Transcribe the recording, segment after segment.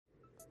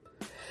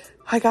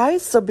Hi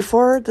guys, so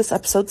before this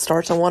episode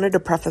starts, I wanted to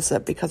preface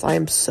it because I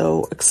am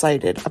so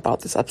excited about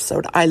this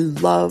episode. I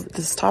love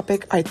this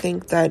topic. I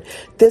think that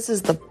this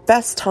is the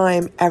best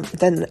time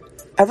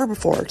ever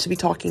before to be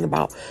talking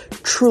about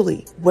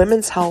truly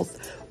women's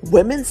health,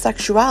 women's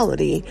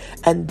sexuality,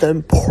 and the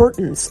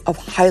importance of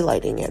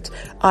highlighting it.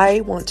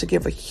 I want to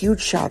give a huge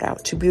shout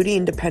out to Beauty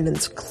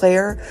Independence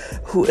Claire,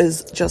 who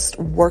is just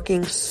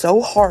working so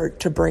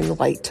hard to bring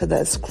light to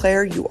this.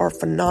 Claire, you are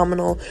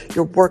phenomenal.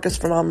 Your work is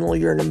phenomenal.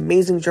 You're an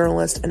amazing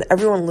journalist, and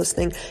everyone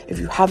listening, if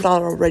you have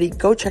not already,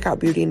 go check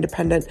out Beauty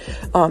Independent.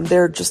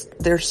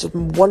 There's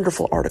some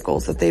wonderful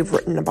articles that they've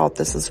written about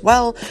this as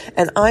well,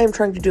 and I am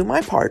trying to do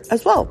my part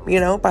as well,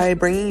 by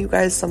bringing you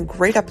guys some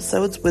great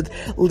episodes with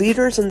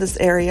leaders in this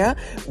area,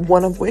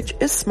 one of which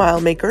is Smile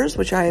Makers,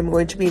 which I am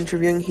going to be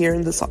interviewing here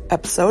in this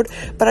episode.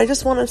 But I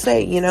just want to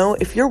say,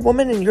 if you're a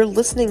woman and you're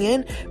listening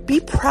in,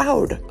 be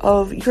proud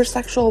of your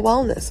sexual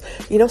wellness.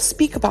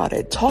 Speak about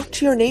it. Talk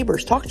to your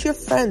neighbors, talk to your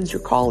friends,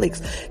 your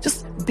colleagues.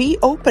 Just be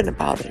open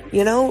about it.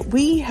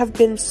 We have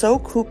been so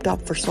cooped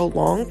up for so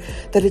long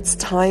that it's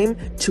time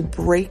to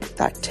break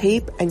that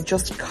tape and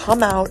just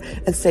come out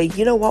and say,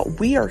 you know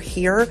what, we are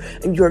here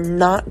and you're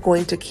not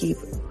going to keep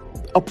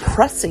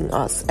oppressing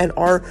us and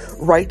our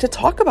right to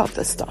talk about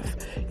this stuff.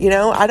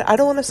 I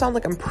don't want to sound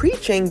like I'm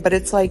preaching, but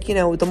it's like,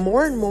 the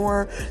more and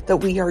more that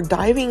we are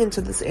diving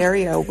into this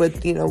area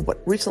with,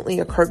 what recently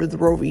occurred with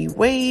Roe v.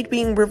 Wade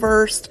being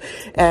reversed,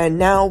 and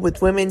now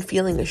with women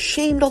feeling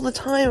ashamed all the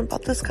time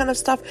about this kind of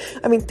stuff.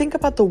 I mean, think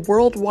about the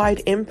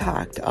worldwide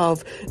impact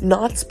of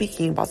not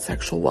speaking about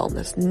sexual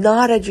wellness,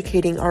 not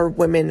educating our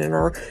women and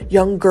our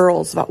young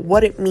girls about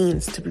what it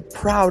means to be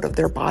proud of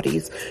their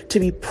bodies, to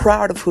be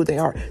proud of who they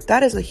are.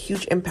 That is a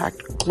huge impact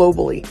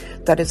globally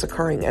that is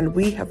occurring, and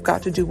we have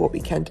got to do what we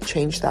can to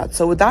change that.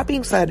 So with that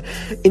being said,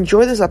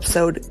 enjoy this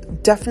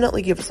episode.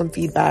 Definitely give us some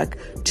feedback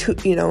to,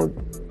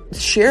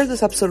 share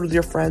this episode with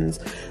your friends.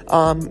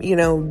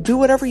 Do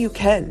whatever you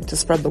can to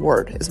spread the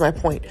word is my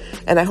point.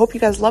 And I hope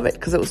you guys love it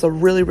because it was a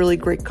really, really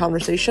great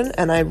conversation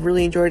and I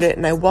really enjoyed it.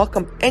 And I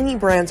welcome any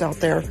brands out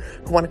there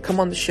who want to come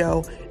on the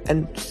show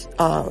and,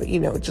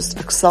 just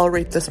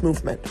accelerate this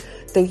movement.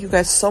 Thank you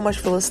guys so much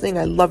for listening.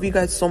 I love you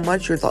guys so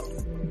much. You're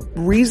the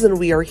reason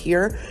we are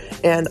here,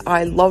 and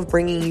I love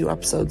bringing you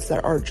episodes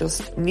that are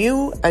just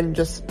new and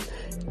just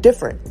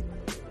different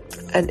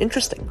and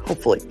interesting,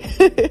 hopefully.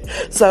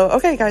 So,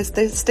 okay guys,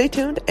 stay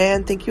tuned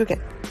and thank you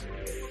again.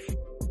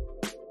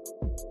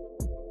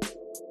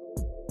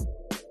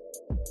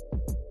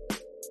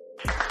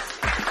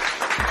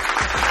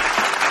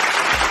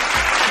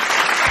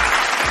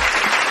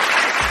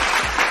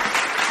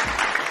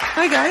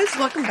 Hi guys,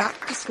 welcome back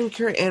to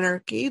Skincare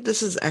Anarchy.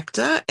 This is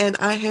Ekta, and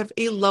I have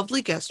a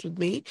lovely guest with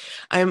me.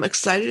 I am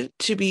excited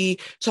to be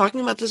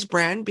talking about this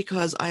brand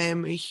because I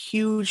am a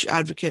huge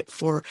advocate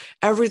for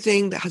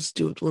everything that has to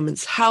do with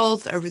women's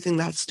health, everything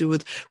that has to do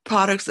with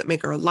products that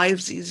make our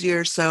lives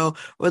easier. So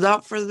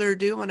without further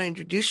ado, I want to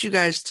introduce you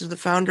guys to the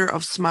founder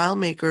of Smile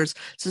Makers,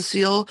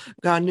 Cecile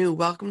Ganu.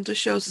 Welcome to the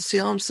show,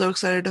 Cecile. I'm so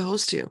excited to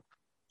host you.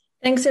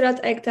 Thanks a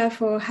lot, Ekta,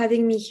 for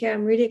having me here.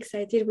 I'm really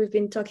excited. We've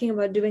been talking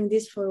about doing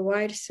this for a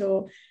while,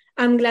 so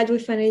I'm glad we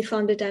finally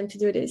found the time to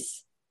do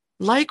this.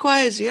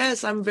 Likewise,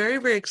 yes, I'm very,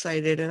 very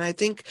excited. And I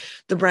think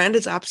the brand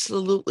is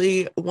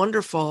absolutely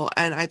wonderful.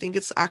 And I think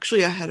it's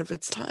actually ahead of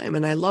its time.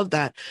 And I love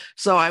that.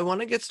 So I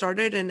want to get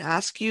started and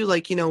ask you,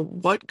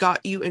 what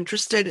got you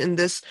interested in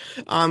this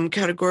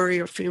category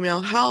of female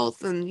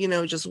health and,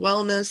 just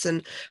wellness,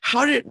 and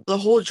how did the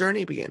whole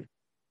journey begin?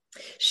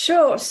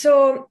 Sure.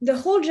 So the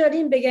whole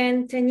journey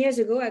began 10 years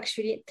ago,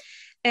 actually.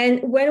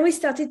 And when we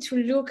started to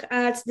look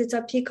at the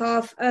topic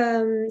of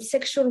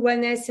sexual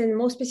wellness, and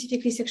more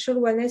specifically sexual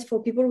wellness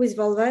for people with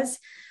vulvas,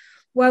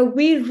 what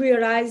we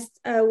realized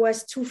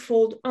was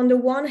twofold. On the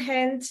one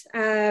hand,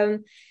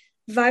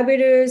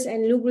 vibrators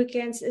and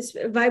lubricants,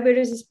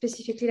 vibrators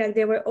specifically,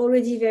 they were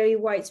already very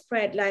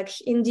widespread. Like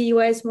in the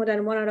US, more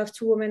than 1 out of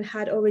 2 women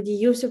had already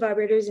used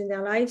vibrators in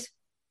their lives.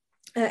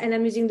 And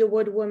I'm using the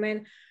word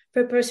woman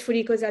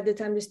purposefully because at the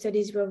time the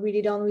studies were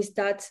really done with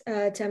that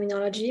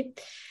terminology.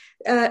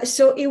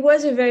 So it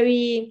was a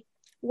very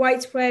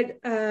widespread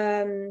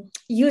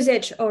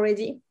usage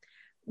already,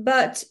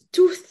 but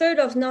 2/3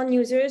 of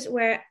non-users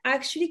were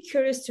actually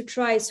curious to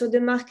try. So the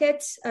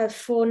market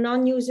for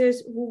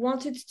non-users who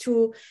wanted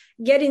to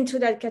get into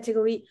that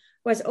category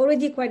was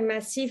already quite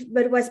massive,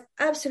 but was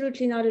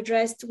absolutely not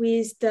addressed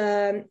with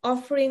the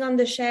offering on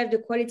the shelf, the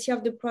quality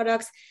of the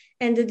products,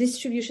 and the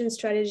distribution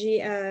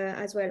strategy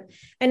as well.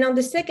 And on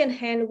the second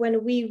hand,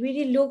 when we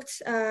really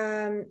looked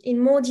in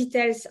more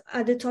details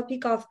at the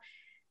topic of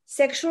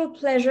sexual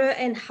pleasure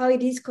and how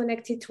it is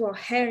connected to our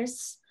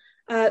health,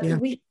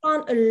 we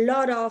found a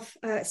lot of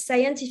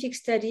scientific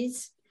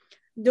studies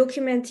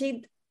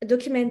documenting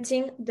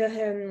the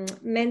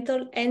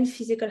mental and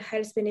physical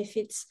health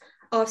benefits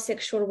of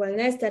sexual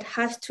wellness that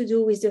has to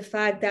do with the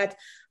fact that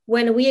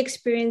when we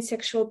experience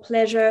sexual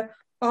pleasure,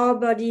 our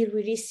body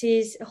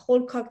releases a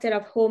whole cocktail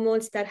of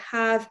hormones that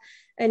have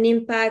an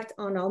impact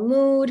on our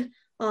mood,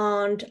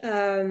 on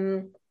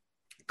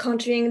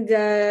countering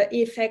the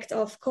effect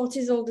of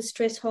cortisol, the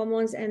stress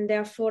hormones, and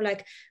therefore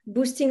like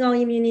boosting our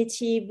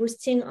immunity,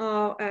 boosting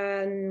our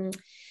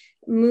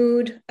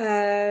mood,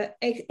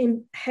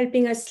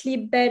 helping us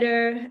sleep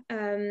better,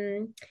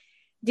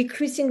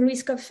 decreasing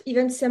risk of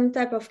even some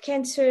type of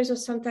cancers or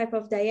some type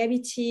of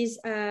diabetes.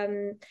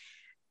 The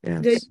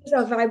use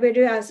of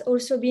vibrator has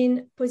also been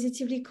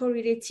positively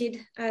correlated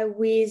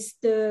with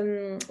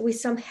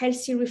some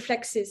healthy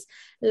reflexes,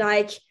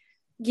 like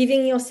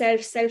giving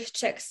yourself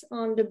self-checks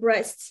on the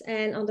breasts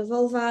and on the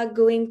vulva,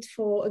 going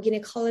for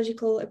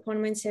gynecological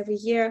appointments every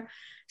year.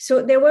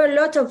 So there were a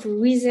lot of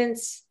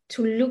reasons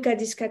to look at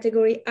this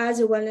category as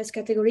a wellness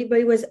category, but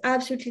it was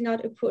absolutely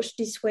not approached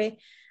this way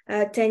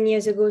 10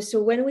 years ago.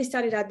 So when we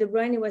started at the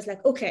brand, it was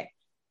like, okay,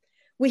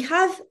 we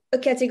have a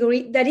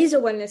category that is a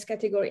wellness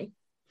category.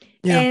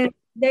 Yeah. And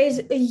there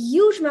is a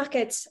huge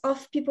market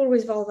of people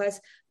with vulvas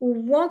who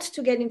want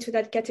to get into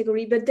that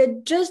category, but they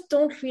just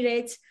don't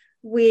relate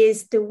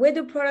with the way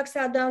the products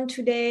are done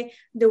today,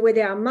 the way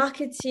they are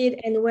marketed,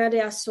 and where they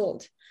are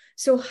sold.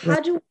 So how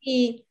do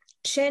we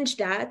change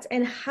that?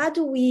 And how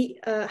do we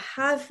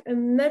have a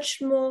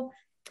much more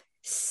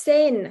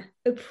sane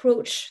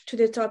approach to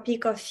the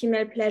topic of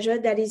female pleasure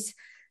that is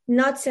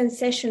not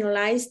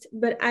sensationalized,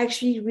 but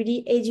actually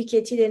really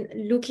educated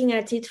and looking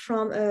at it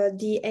from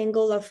the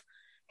angle of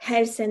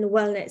health and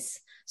wellness?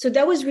 So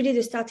that was really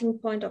the starting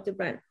point of the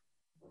brand.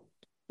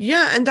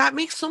 Yeah, and that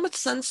makes so much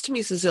sense to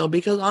me, Cecile,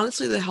 because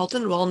honestly, the health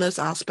and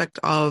wellness aspect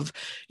of,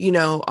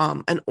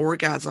 an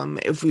orgasm,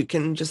 if we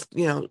can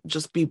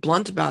just be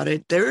blunt about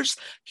it, there's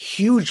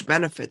huge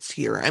benefits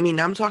here. I mean,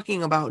 I'm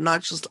talking about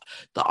not just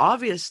the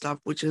obvious stuff,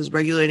 which is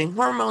regulating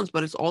hormones,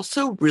 but it's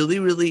also really,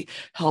 really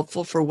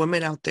helpful for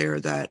women out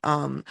there that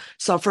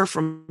suffer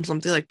from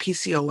something like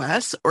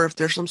PCOS, or if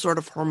there's some sort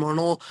of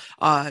hormonal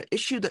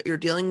issue that you're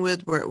dealing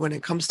with when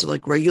it comes to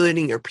like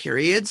regulating your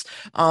periods.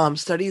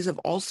 Studies have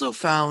also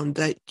found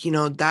that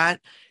that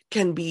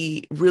can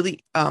be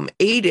really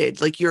aided,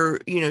 like you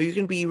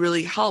can be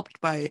really helped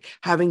by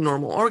having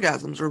normal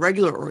orgasms or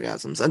regular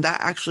orgasms, and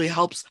that actually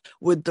helps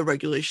with the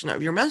regulation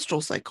of your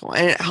menstrual cycle,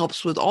 and it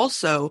helps with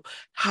also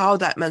how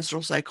that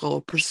menstrual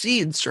cycle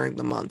proceeds during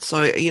the month.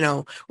 So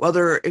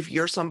whether if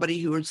you're somebody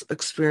who is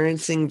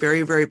experiencing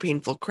very, very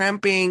painful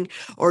cramping,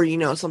 or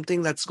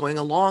something that's going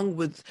along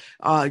with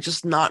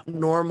just not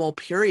normal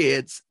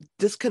periods,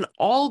 this can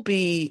all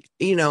be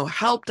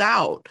helped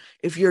out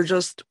if you're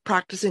just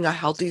practicing a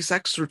healthy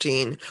sex routine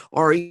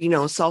or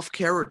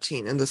self-care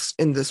routine in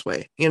this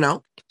way.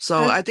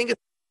 So I think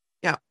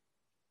yeah,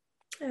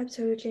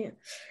 absolutely.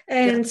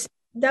 And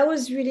that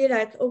was really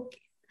like, okay,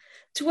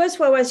 to us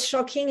what was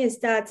shocking is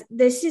that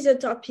this is a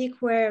topic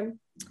where,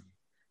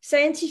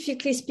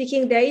 scientifically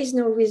speaking, there is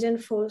no reason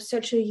for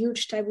such a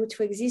huge taboo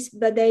to exist,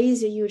 but there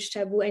is a huge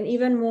taboo, and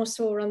even more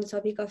so around the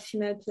topic of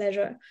female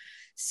pleasure.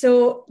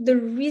 So the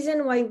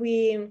reason why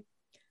we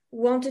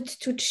wanted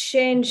to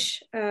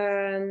change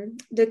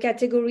the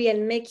category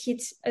and make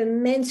it a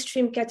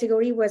mainstream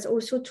category was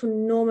also to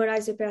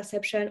normalize the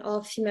perception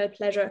of female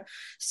pleasure.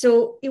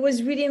 So it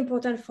was really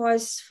important for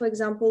us, for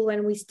example,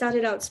 when we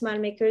started out Smile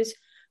Makers,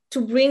 to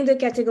bring the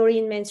category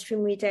in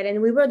mainstream retail.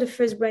 And we were the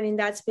first brand in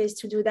that space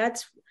to do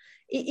that.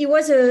 It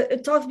was a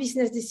tough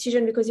business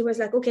decision, because it was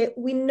like, okay,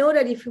 we know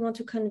that if we want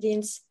to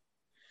convince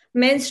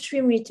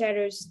mainstream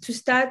retailers to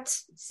start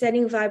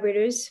selling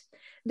vibrators,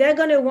 they're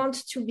going to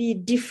want to be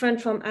different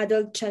from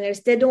adult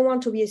channels. They don't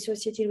want to be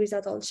associated with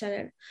adult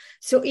channel.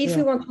 So if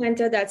we want to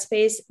enter that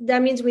space,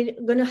 that means we're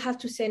going to have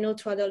to say no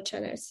to adult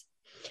channels.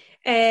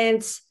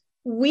 And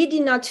we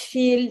did not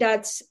feel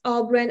that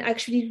our brand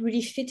actually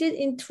really fitted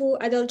into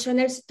adult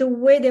channels the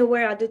way they were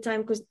at the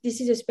time, because this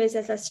is a space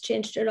that has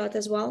changed a lot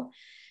as well.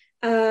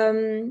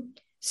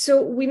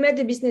 So we made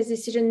the business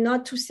decision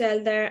not to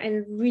sell there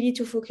and really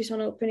to focus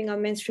on opening our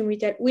mainstream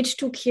retail, which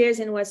took years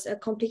and was a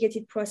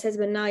complicated process,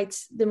 but now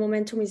the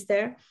momentum is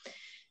there.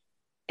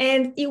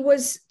 And it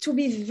was to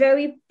be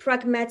very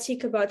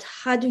pragmatic about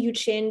how do you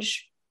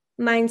change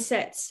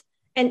mindsets.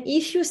 And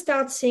if you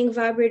start seeing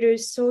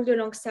vibrators sold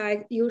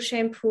alongside your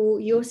shampoo,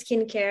 your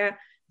skincare,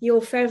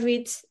 your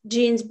favorite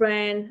jeans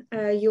brand,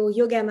 your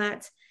yoga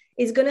mat,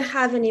 is going to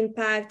have an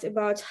impact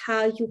about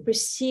how you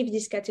perceive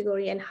this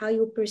category and how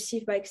you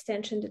perceive, by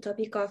extension, the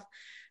topic of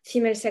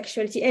female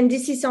sexuality. And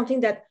this is something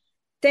that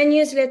 10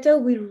 years later,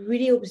 we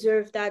really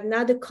observe that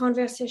now the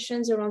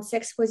conversations around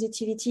sex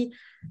positivity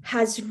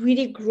has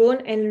really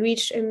grown and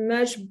reached a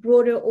much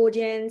broader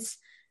audience,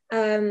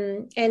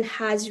 and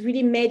has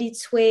really made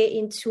its way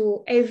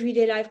into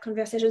everyday life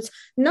conversations.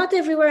 Not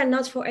everywhere and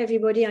not for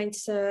everybody, and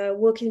it's a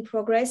work in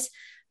progress.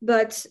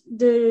 But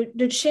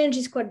the change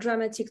is quite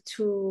dramatic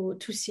to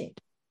see.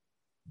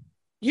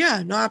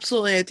 Yeah, no,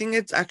 absolutely. I think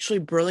it's actually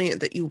brilliant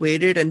that you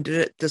waited and did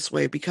it this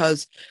way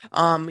because,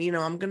 I'm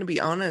going to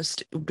be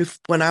honest,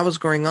 when I was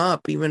growing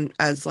up, even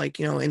as like,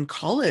 in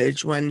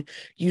college, when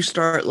you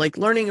start like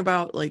learning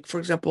about, like, for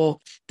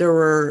example, there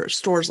were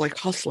stores like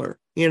Hustler,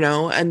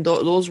 and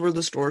those were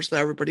the stores that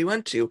everybody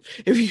went to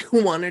if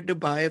you wanted to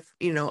buy,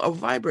 a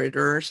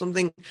vibrator or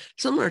something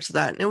similar to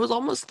that. And it was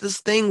almost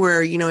this thing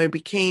where, it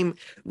became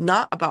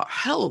not about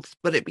health,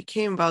 but it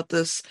became about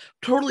this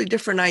totally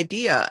different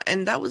idea.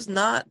 And that was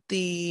not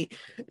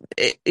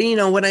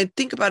when I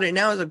think about it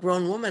now as a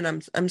grown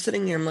woman, I'm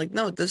sitting here, I'm like,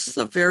 no, this is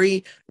a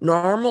very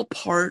normal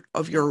part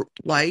of your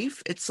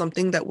life. It's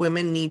something that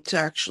women need to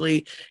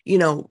actually,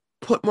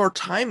 put more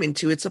time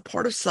into. It's a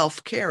part of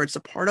self-care. It's a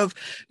part of,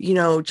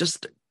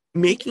 just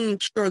making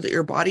sure that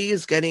your body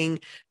is getting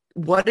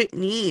what it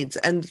needs.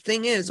 And the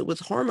thing is, with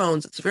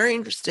hormones, it's very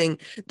interesting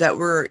that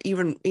we're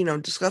even,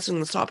 discussing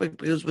this topic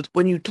because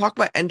when you talk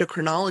about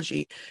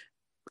endocrinology,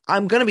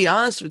 I'm going to be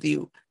honest with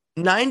you.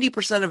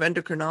 90% of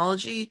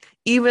endocrinology,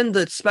 even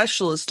the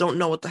specialists don't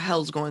know what the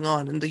hell's going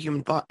on in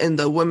in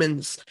the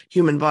women's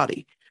human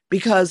body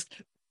because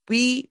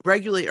we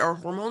regulate our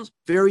hormones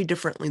very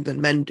differently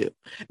than men do.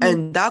 Mm.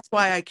 And that's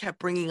why I kept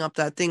bringing up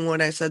that thing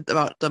when I said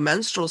about the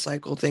menstrual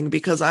cycle thing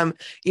because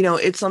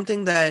it's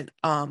something that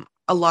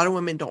a lot of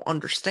women don't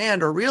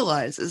understand or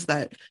realize is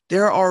that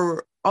there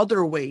are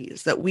other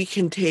ways that we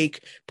can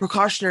take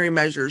precautionary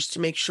measures to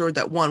make sure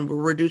that one, we're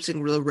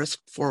reducing the risk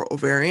for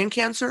ovarian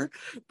cancer,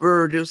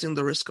 we're reducing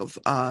the risk of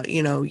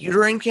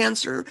uterine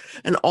cancer,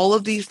 and all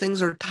of these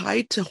things are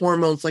tied to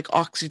hormones like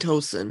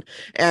oxytocin,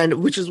 and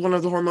which is one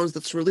of the hormones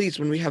that's released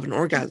when we have an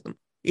orgasm.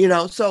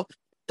 So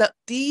that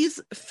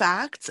these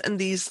facts and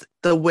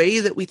the way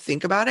that we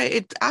think about it,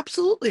 it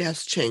absolutely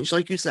has changed.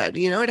 Like you said,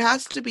 it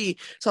has to be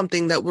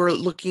something that we're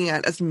looking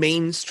at as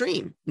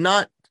mainstream,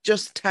 not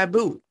just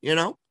taboo.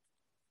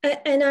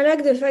 And I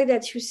like the fact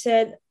that you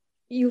said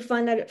you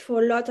find that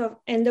for a lot of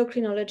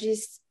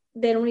endocrinologists,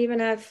 they don't even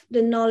have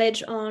the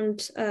knowledge on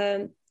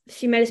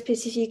female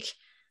specific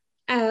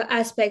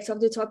aspects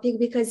of the topic,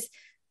 because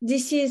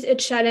this is a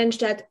challenge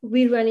that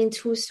we run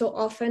into so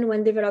often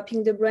when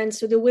developing the brand.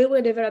 So the way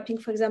we're developing,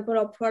 for example,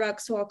 our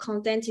products or our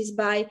content is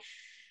by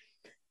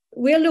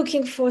we're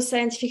looking for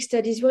scientific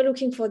studies, we're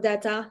looking for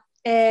data,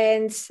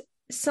 and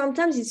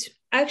sometimes it's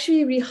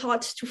actually really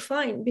hard to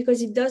find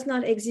because it does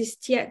not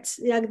exist yet.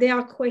 Like there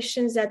are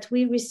questions that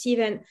we receive,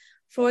 and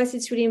for us,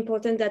 it's really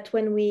important that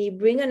when we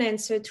bring an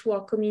answer to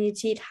our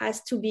community, it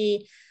has to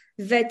be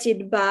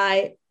vetted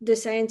by the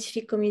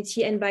scientific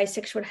community and by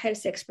sexual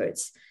health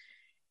experts.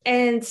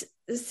 And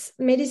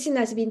medicine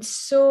has been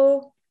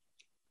so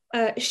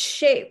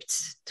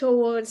shaped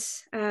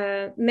towards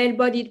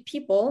male-bodied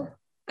people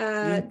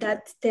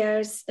that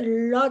there's a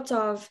lot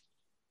of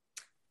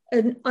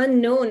an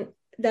unknown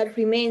that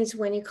remains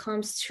when it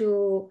comes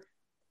to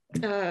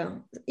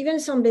even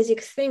some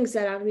basic things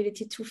that are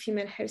related to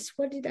female health.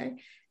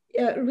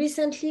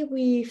 Recently,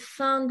 we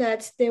found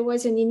that there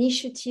was an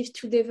initiative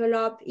to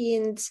develop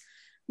in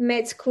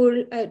med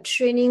school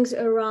trainings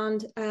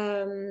around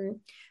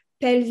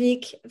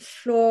pelvic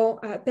floor,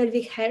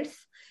 pelvic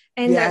health,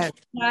 and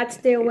that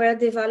they were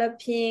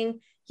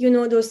developing,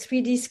 those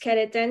 3D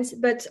skeletons,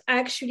 but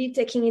actually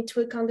taking into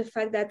account the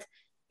fact that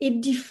it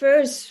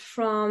differs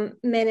from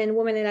men and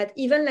women, and that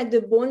even like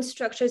the bone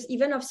structures,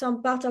 even of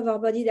some part of our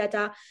body that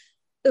are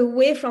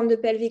away from the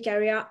pelvic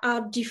area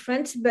are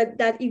different, but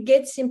that it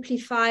gets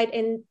simplified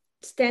and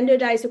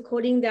standardized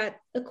according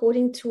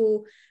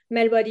to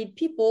male-bodied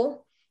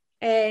people.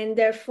 And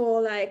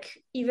therefore,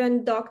 like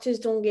even doctors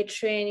don't get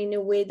trained in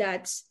a way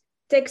that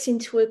takes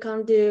into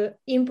account the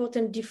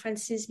important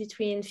differences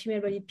between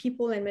female-bodied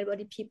people and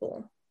male-bodied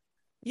people.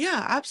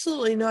 Yeah,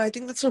 absolutely. No, I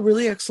think that's a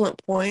really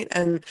excellent point.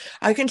 And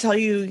I can tell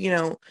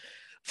you,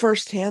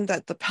 firsthand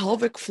that the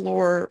pelvic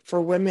floor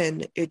for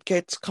women, it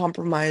gets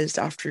compromised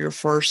after your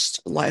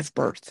first live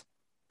birth.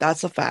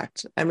 That's a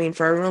fact. I mean,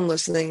 for everyone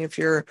listening, if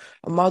you're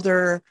a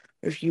mother,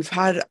 if you've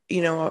had,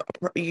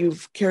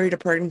 you've carried a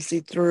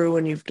pregnancy through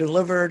and you've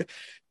delivered,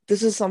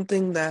 this is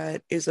something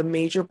that is a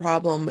major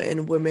problem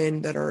in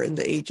women that are in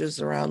the ages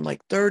around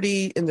like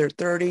 30, in their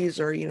 30s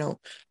or,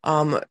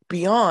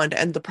 beyond.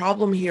 And the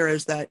problem here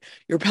is that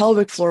your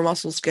pelvic floor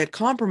muscles get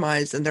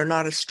compromised and they're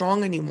not as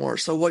strong anymore.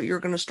 So what you're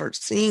going to start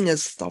seeing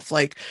is stuff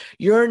like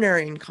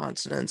urinary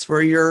incontinence,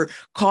 where you're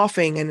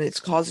coughing and it's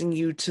causing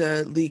you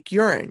to leak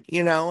urine,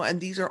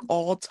 and these are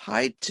all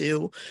tied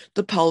to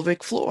the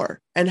pelvic floor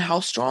and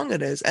how strong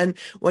it is. And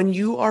when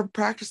you are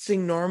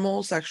practicing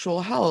normal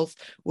sexual health,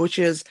 which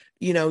is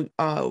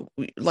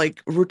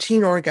like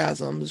routine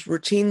orgasms,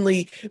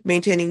 routinely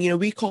maintaining,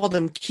 we call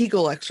them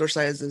Kegel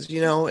exercises,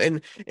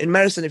 in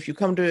medicine, if you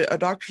come to a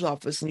doctor's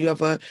office and you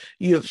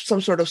have some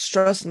sort of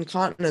stress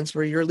incontinence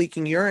where you're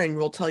leaking urine,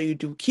 we'll tell you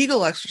do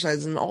Kegel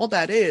exercises. And all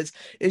that is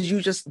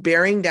you just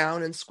bearing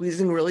down and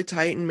squeezing really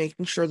tight and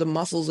making sure the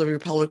muscles of your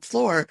pelvic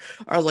floor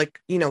are like,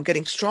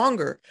 getting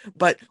stronger.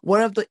 But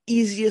one of the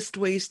easiest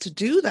ways to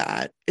do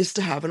that is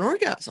to have an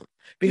orgasm.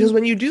 Because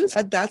when you do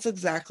that, that's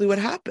exactly what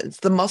happens.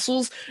 The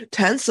muscles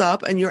tense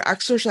up and you're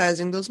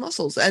exercising those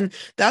muscles. And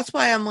that's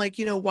why I'm like,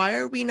 why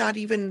are we not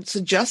even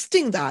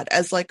suggesting that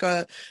as like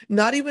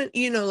not even,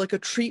 like a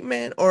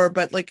treatment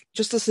but like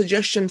just a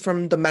suggestion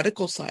from the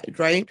medical side,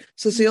 right?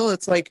 Cecile,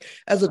 it's like,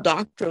 as a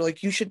doctor,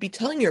 like you should be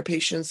telling your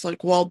patients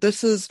like, well,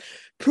 this is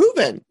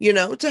proven,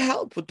 to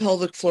help with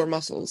pelvic floor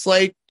muscles.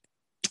 Like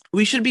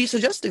we should be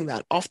suggesting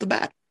that off the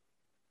bat.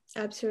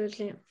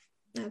 Absolutely.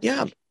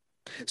 Yeah.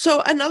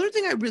 So another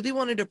thing I really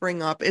wanted to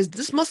bring up is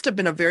this must have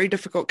been a very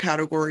difficult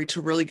category to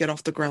really get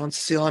off the ground,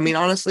 Cecile. I mean,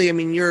 honestly,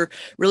 you're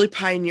really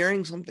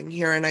pioneering something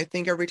here. And I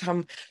think every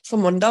time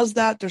someone does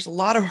that, there's a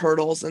lot of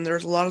hurdles and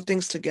there's a lot of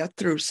things to get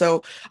through.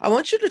 So I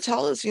want you to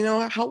tell us,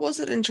 how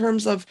was it in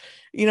terms of,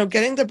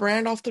 getting the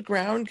brand off the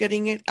ground,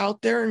 getting it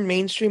out there in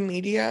mainstream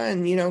media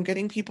and,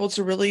 getting people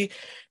to really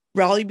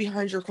rally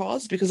behind your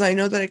cause? Because I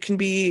know that it can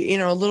be,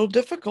 a little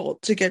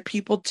difficult to get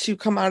people to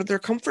come out of their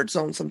comfort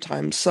zone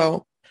sometimes.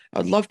 So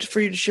I'd love for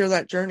you to share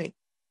that journey.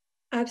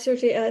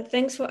 Absolutely.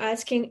 Thanks for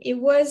asking. It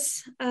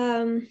was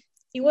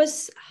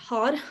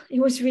hard.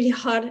 It was really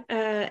hard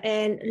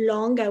and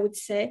long, I would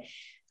say.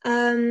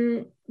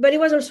 But it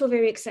was also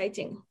very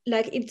exciting.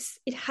 Like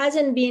it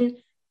hasn't been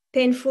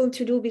painful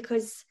to do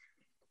because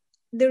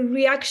the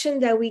reaction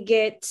that we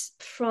get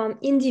from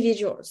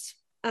individuals,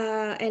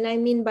 and I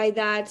mean by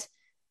that,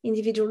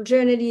 individual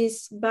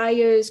journalists,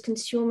 buyers,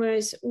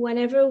 consumers,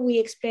 whenever we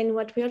explain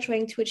what we are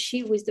trying to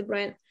achieve with the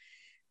brand,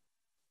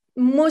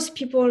 most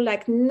people,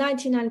 like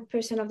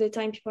 99% of the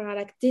time, people are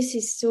like, this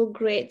is so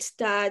great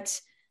that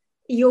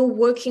you're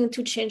working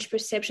to change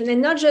perception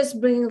and not just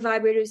bringing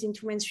vibrators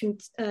into mainstream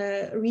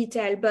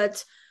retail,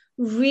 but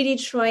really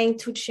trying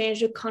to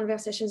change the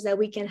conversations that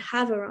we can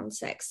have around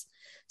sex.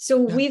 So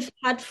we've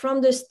had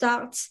from the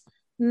start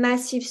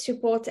massive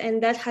support,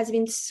 and that has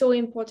been so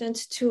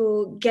important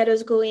to get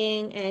us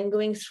going and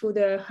going through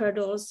the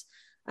hurdles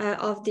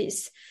of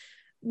this.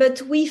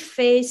 But we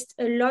faced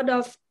a lot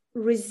of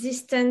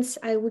resistance,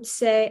 I would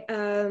say,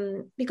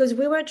 because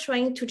we were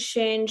trying to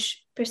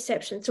change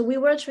perception. So we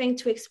were trying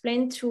to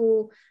explain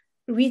to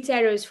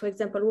retailers, for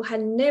example, who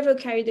had never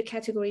carried the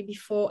category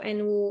before and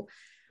who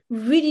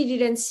really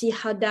didn't see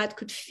how that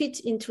could fit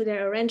into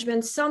their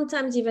arrangement,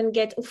 sometimes even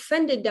get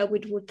offended that we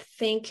would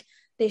think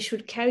they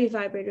should carry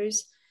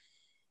vibrators,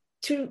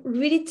 to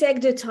really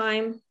take the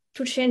time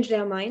to change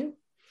their mind.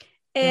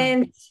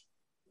 And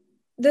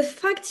the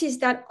fact is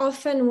that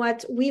often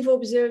what we've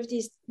observed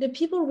is the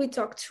people we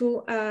talk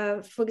to,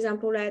 for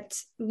example, at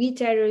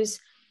retailers,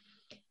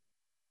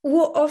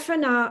 who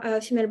often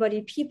are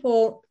female-bodied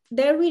people,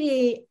 they're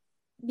really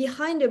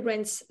behind the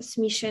brand's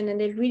mission and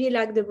they really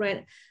like the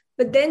brand.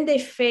 But then they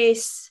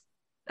face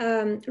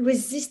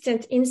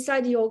resistance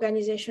inside the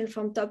organization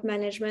from top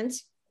management,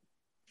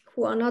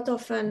 who are not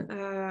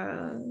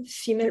often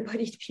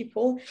female-bodied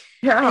people.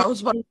 Yeah, I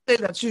was about to say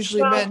that's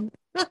usually men.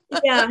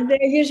 Yeah,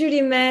 they're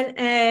usually men,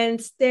 and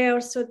they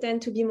also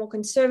tend to be more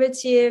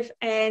conservative,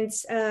 and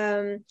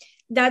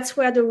that's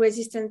where the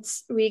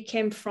resistance really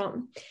came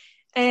from.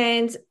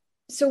 And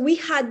so we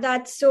had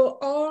that. So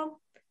our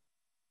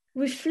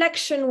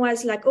reflection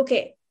was like,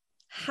 okay,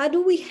 how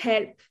do we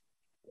help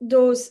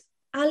those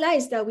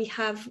allies that we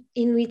have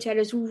in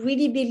retailers who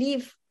really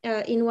believe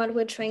in what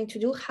we're trying to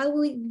do? How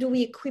do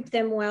we equip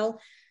them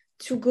well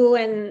to go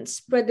and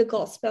spread the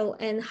gospel?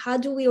 And how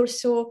do we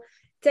also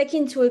take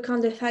into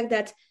account the fact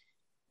that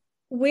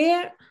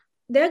they're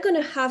going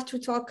to have to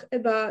talk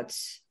about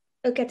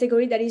a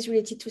category that is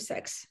related to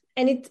sex?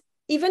 And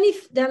even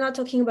if they're not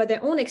talking about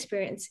their own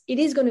experience, it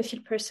is going to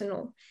feel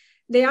personal.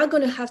 They are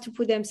going to have to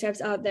put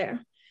themselves out there.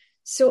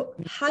 So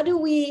how do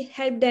we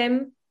help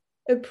them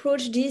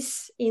approach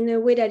this in a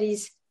way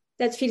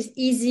that feels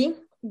easy,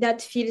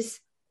 that feels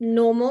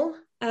normal,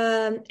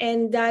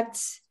 and that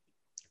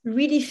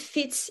really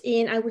fits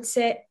in, I would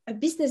say, a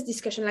business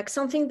discussion, like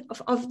something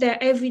of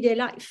their everyday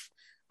life,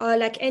 or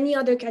like any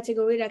other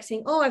category, like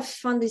saying, oh, I've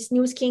found this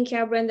new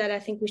skincare brand that I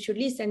think we should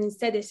list. And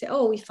instead they say,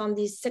 oh, we found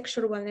this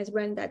sexual wellness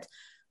brand that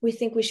we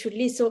think we should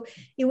list. So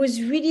it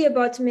was really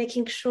about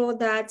making sure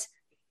that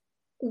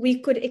we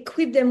could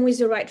equip them with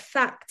the right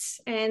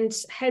facts and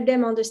help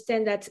them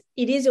understand that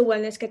it is a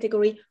wellness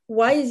category.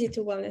 Why is it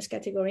a wellness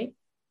category?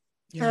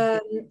 Yeah.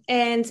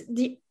 And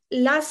the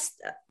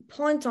last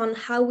point on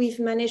how we've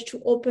managed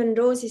to open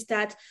doors is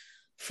that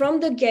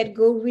from the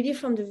get-go, really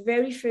from the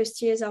very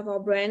first years of our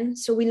brand,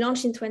 so we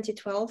launched in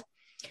 2012,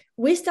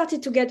 we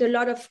started to get a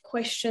lot of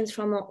questions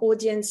from our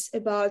audience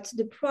about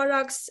the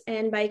products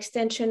and by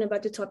extension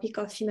about the topic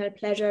of female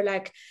pleasure,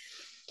 like,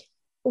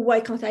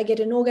 why can't I get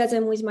an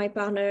orgasm with my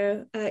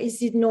partner?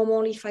 Is it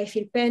normal if I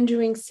feel pain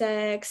during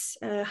sex?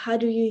 How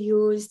do you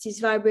use this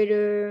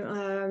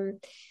vibrator?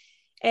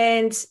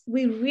 And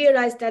we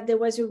realized that there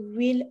was a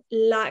real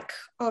lack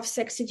of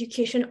sex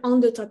education on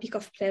the topic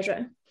of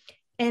pleasure.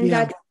 And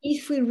that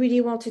if we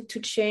really wanted to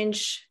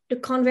change the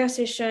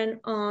conversation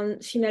on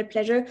female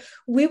pleasure,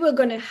 we were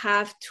going to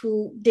have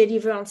to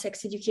deliver on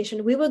sex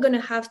education. We were going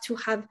to have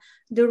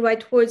the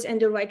right words and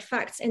the right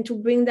facts, and to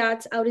bring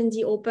that out in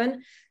the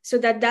open so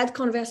that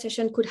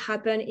conversation could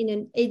happen in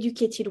an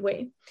educated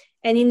way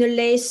and in a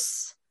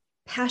less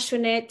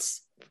passionate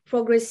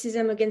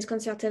progressivism against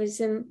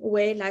conservatism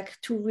way, like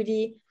to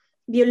really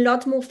be a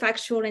lot more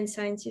factual and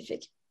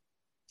scientific.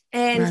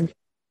 And Right.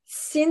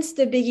 since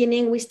the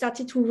beginning, we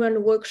started to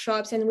run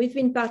workshops, and we've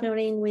been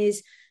partnering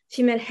with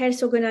female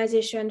health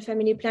organizations,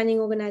 family planning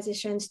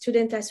organizations,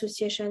 student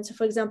associations. So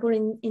for example,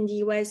 in the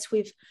US,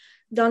 we've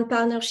done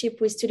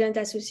partnership with student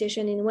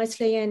association in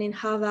Wesleyan, in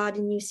Harvard,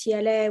 in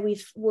UCLA.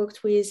 We've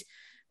worked with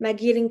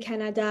McGill in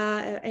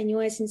Canada,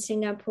 NUS in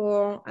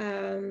Singapore,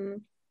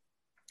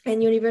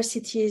 and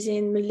universities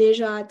in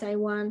Malaysia,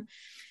 Taiwan,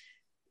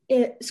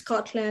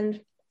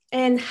 Scotland.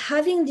 And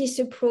having this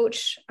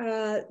approach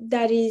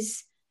that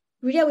is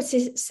really, I would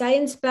say,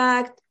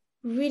 science-backed,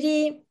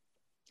 really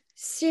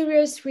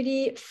serious,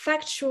 really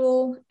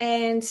factual,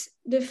 and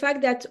the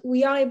fact that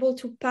we are able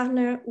to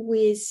partner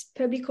with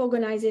public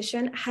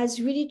organization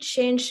has really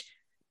changed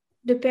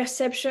the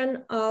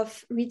perception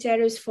of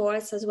retailers for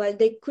us as well.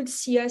 They could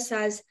see us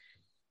as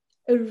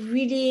a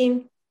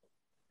really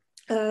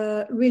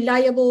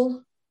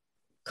reliable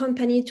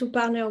company to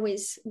partner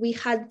with. We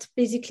had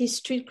basically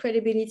street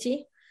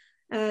credibility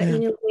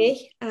in a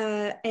way,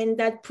 and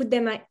that put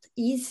them at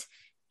ease.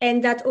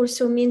 And that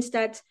also means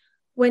that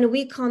when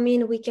we come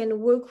in, we can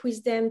work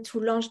with them to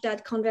launch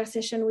that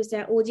conversation with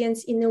their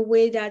audience in a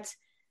way that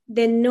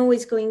they know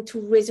is going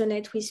to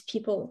resonate with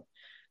people.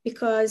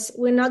 Because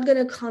we're not going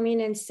to come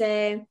in and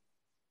say,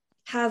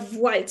 have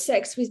wild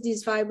sex with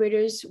these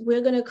vibrators.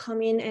 We're going to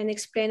come in and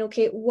explain,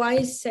 okay, why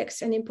is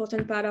sex an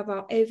important part of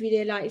our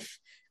everyday life?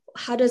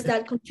 How does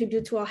that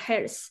contribute to our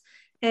health?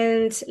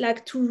 And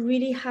like to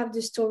really have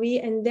the story,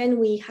 and then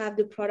we have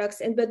the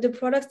products. But the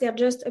products, they're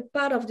just a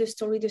part of the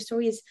story. The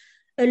story is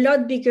a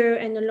lot bigger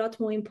and a lot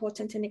more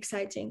important and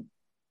exciting.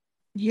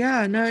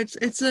 Yeah, no,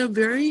 it's a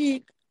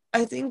very,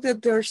 I think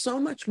that there's so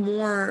much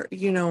more,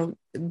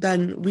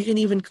 than we can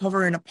even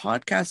cover in a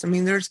podcast. I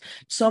mean, there's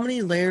so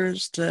many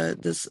layers to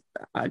this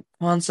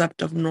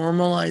concept of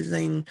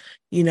normalizing,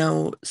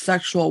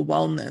 sexual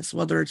wellness,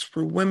 whether it's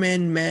for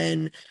women,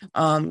 men,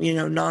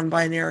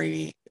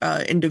 non-binary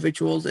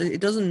individuals.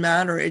 It doesn't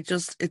matter.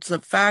 It's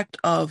a fact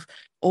of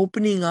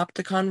opening up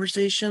the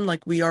conversation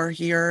like we are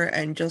here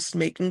and just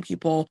making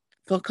people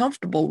feel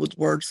comfortable with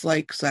words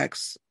like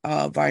sex,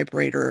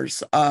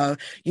 vibrators,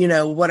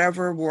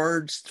 whatever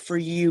words for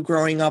you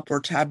growing up were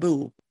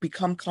taboo,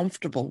 become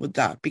comfortable with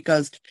that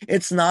because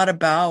it's not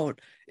about,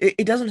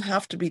 it doesn't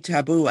have to be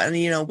taboo. And,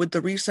 with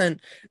the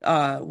recent,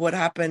 what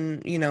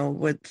happened,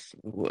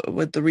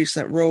 with the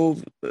recent Roe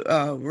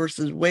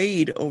versus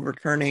Wade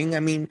overturning, I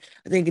mean,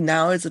 I think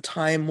now is a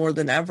time more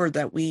than ever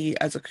that we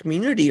as a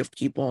community of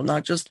people,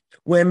 not just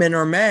women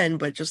or men,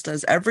 but just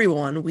as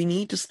everyone, we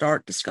need to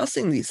start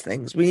discussing these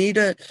things. We need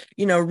to,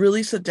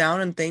 really sit down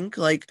and think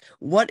like,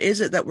 what is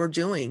it that we're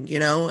doing,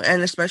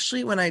 And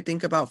especially when I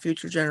think about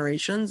future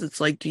generations, it's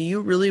like, do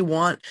you really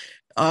want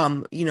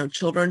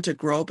children to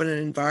grow up in an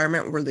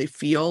environment where they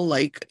feel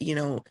like,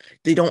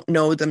 they don't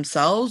know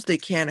themselves, they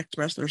can't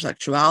express their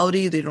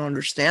sexuality, they don't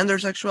understand their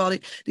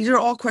sexuality? These are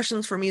all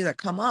questions for me that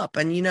come up.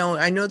 And,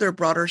 I know they're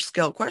broader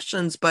scale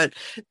questions, but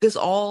it's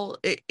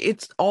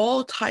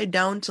all tied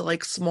down to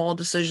like small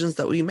decisions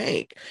that we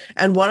make.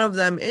 And one of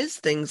them is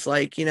things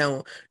like,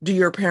 do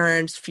your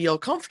parents feel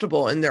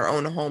comfortable in their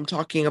own home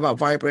talking about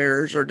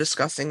vibrators or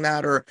discussing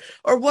that or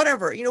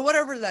whatever,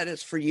 whatever that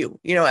is for you,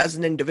 as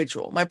an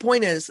individual. My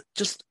point is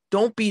just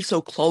don't be so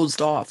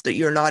closed off that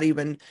you're not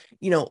even,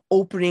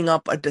 opening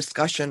up a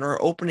discussion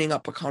or opening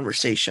up a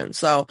conversation.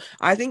 So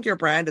I think your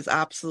brand is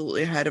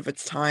absolutely ahead of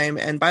its time.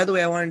 And by the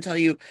way, I want to tell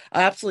you,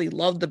 I absolutely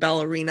love the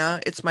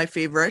ballerina. It's my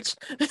favorite.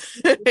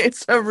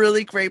 It's a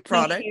really great My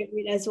product.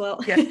 favorite as well.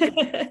 Yeah.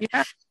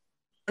 Yeah.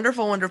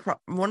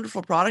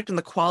 Wonderful product, and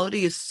the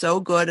quality is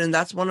so good. And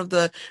that's one of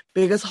the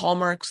biggest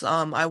hallmarks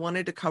I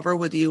wanted to cover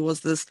with you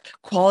was this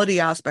quality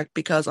aspect,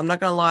 because I'm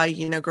not gonna lie,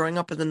 growing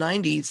up in the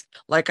 90s,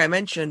 like I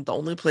mentioned, the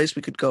only place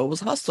we could go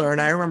was Hustler.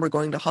 And I remember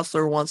going to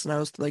Hustler once and I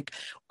was like,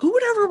 who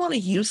would ever want to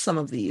use some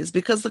of these?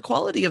 Because the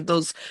quality of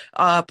those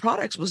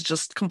products was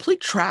just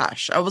complete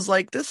trash. I was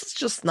like, this is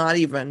just not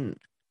even,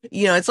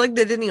 it's like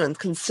they didn't even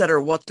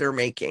consider what they're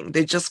making.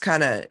 They just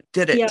kind of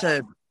did it Yeah.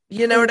 to,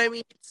 you know what I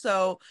mean?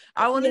 So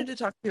I Yeah. wanted to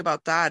talk to you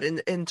about that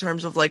in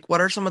terms of like, what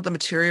are some of the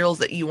materials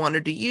that you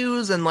wanted to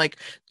use and like,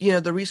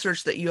 the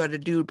research that you had to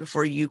do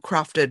before you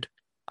crafted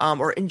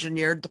or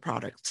engineered the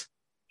products.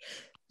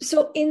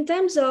 So in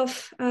terms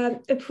of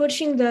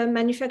approaching the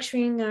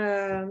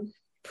manufacturing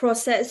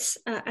process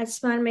at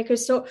Smile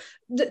Makers, so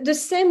the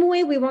same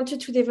way we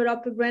wanted to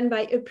develop a brand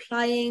by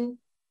applying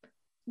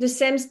the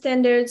same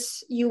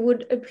standards you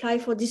would apply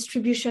for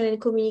distribution and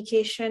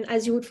communication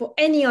as you would for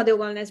any other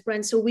wellness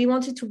brand. So we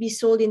wanted to be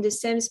sold in the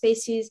same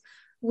spaces.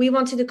 We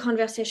wanted the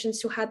conversations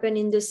to happen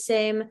in the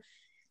same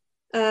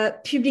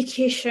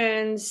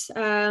publications,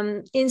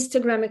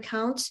 Instagram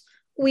accounts.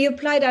 We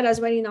apply that as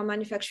well in our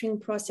manufacturing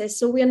process.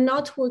 So we are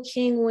not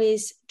working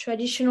with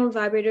traditional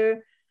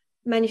vibrator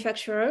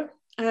manufacturer.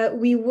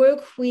 We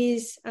work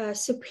with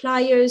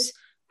suppliers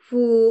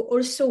who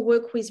also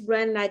work with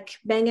brands like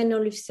Bang &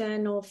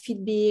 Olufsen or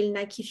Fitbill,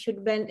 Nike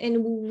Field Band,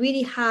 and we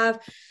really have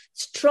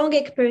strong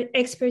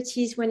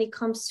expertise when it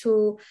comes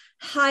to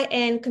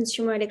high-end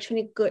consumer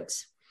electronic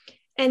goods.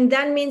 And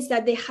that means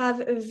that they have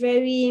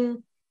very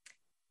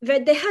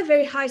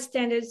high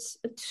standards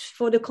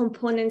for the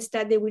components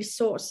that they will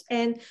source.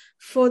 And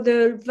for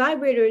the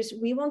vibrators,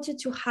 we wanted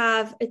to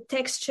have a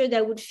texture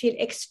that would feel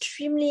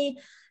extremely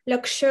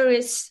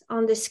luxurious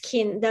on the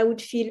skin, that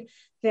would feel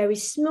very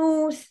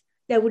smooth,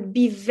 that would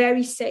be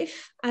very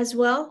safe as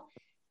well.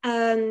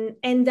 And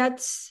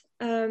that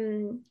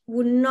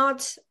would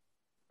not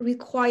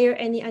require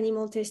any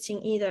animal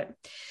testing either.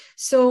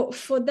 So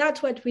for that,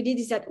 what we did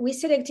is that we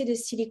selected a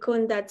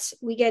silicone that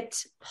we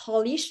get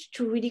polished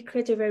to really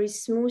create a very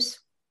smooth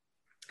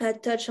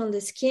touch on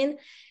the skin.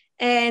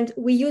 And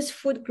we use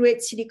food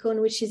grade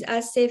silicone, which is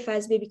as safe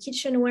as baby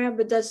kitchenware,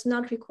 but does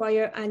not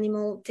require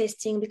animal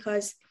testing,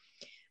 because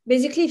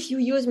basically, if you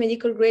use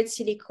medical grade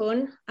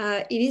silicone,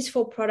 it is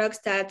for products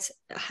that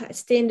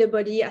stay in the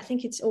body. I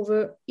think it's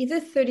over either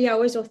 30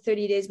 hours or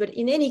 30 days. But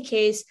in any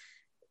case,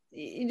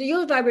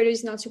 your vibrator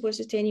is not supposed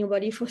to stay in your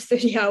body for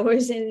 30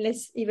 hours and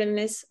even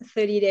less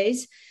 30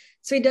 days.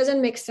 So it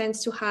doesn't make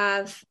sense to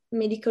have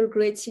medical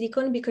grade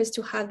silicone, because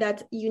to have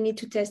that, you need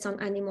to test on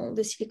animal.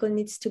 The silicone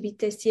needs to be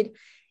tested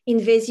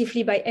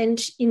invasively by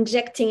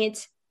injecting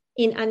it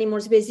in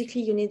animals.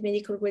 Basically, you need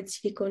medical grade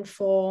silicone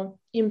for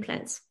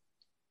implants.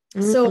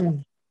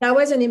 So that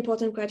was an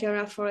important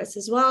criteria for us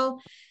as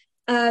well.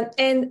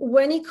 And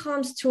when it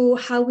comes to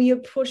how we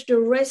approach the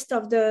rest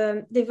of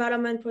the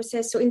development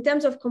process, so in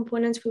terms of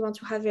components, we want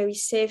to have very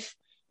safe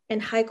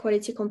and high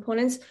quality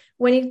components.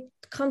 When it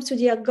comes to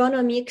the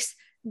ergonomics,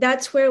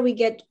 that's where we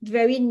get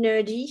very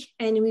nerdy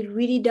and we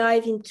really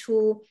dive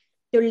into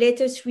the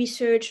latest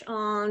research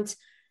on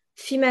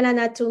female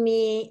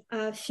anatomy,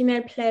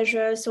 female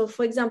pleasure. So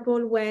for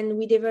example, when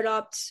we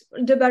developed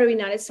the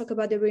ballerina, let's talk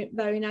about the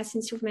ballerina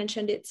since you've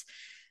mentioned it.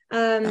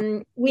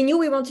 We knew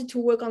we wanted to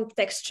work on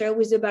texture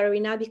with the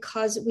ballerina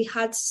because we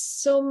had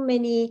so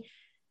many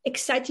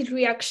excited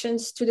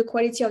reactions to the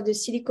quality of the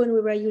silicone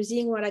we were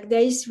using. We're like,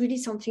 there is really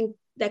something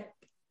that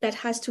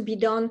has to be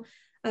done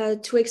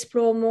to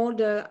explore more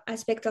the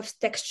aspect of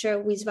texture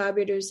with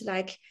vibrators.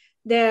 Like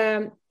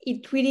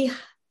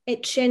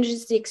it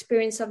changes the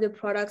experience of the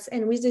products.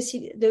 And with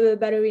the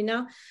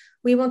ballerina,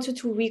 we wanted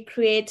to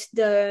recreate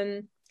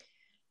the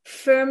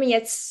firm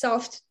yet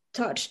soft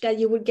touch that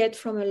you would get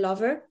from a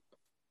lover.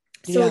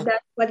 So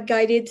that's what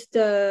guided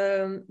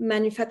the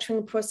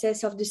manufacturing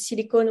process of the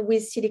silicone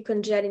with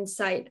silicone gel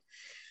inside.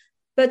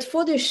 But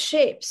for the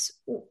shapes,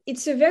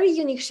 it's a very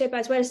unique shape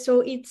as well.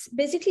 So it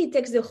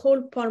takes the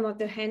whole palm of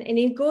the hand and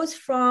it goes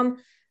from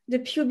the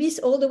pubis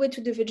all the way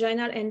to the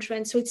vaginal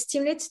entrance. So it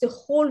stimulates the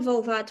whole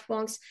vulva at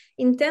once.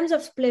 In terms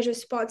of pleasure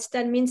spots,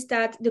 that means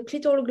that the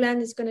clitoral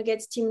gland is going to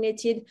get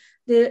stimulated.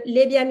 The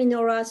labia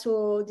minora,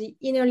 so the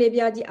inner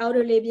labia, the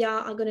outer labia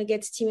are going to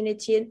get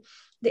stimulated.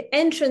 The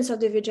entrance of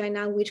the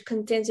vagina, which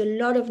contains a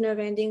lot of nerve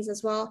endings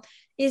as well,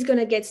 is going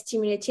to get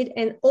stimulated.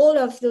 And all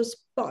of those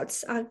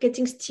spots are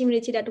getting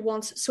stimulated at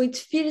once. So it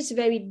feels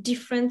very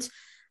different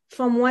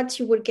from what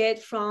you would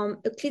get from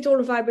a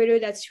clitoral vibrator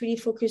that's really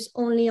focused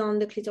only on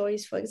the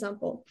clitoris, for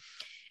example.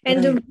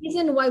 And the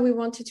reason why we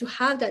wanted to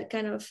have that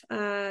kind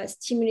of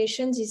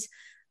stimulations is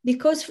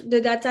because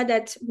the data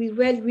that we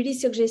read really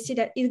suggested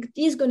that it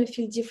is going to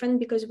feel different,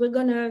 because we're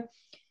going to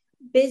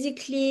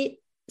basically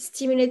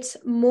stimulate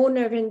more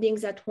nerve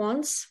endings at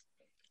once.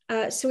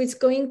 So it's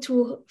going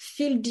to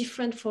feel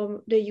different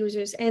for the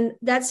users. And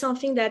that's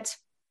something that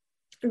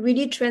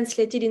really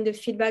translated in the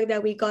feedback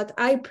that we got.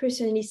 I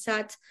personally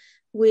sat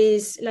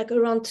with like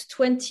around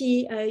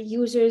 20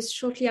 users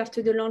shortly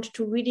after the launch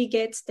to really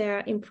get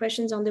their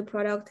impressions on the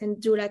product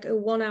and do like a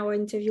 1-hour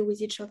interview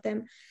with each of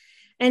them.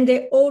 And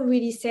they all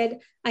really said,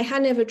 I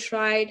had never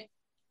tried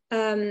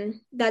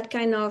that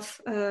kind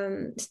of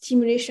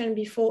stimulation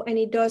before, and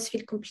it does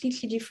feel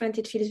completely different.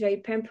 It feels very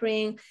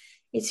pampering.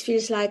 It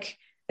feels like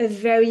a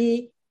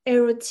very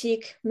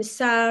erotic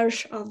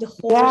massage of the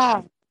whole.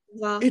 Yeah.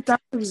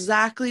 That's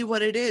exactly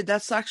what it is.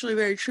 That's actually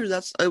very true.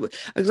 That's I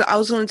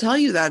was going to tell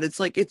you that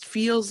it's like it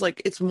feels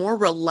like it's more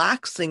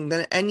relaxing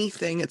than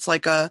anything. It's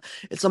like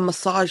it's a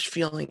massage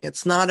feeling.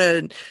 It's not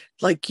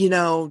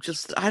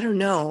just I don't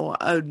know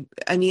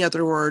any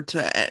other word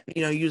to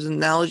use an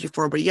analogy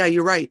for. But yeah,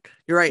 you're right.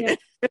 You're right.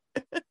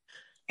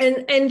 Yeah.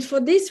 And for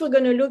this, we're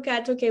going to look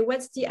at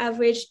what's the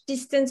average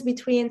distance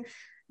between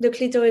the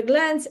clitoral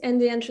glands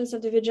and the entrance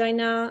of the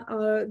vagina,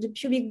 or the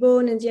pubic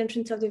bone and the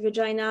entrance of the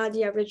vagina,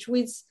 the average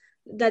width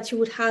that you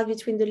would have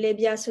between the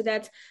labia, so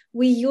that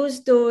we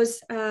use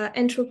those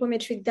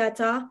anthropometric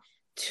data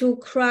to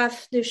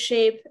craft the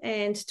shape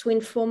and to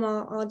inform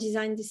our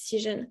design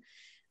decision.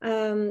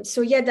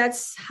 So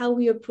that's how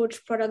we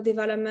approach product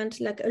development,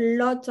 like a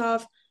lot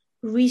of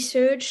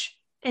research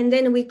And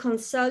then we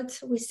consult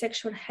with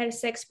sexual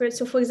health experts.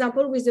 So for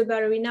example, with the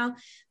ballerina,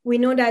 we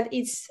know that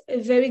it's a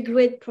very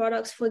great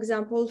product, for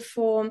example,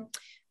 for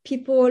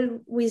people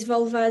with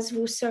vulvas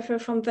who suffer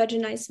from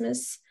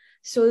vaginismus.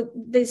 So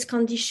this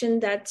condition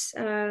that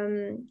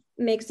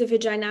makes the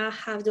vagina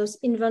have those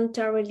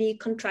involuntarily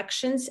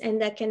contractions,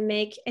 and that can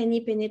make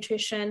any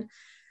penetration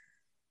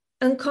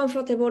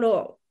uncomfortable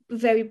or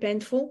very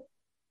painful.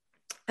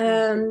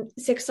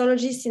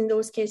 Sexologists in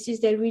those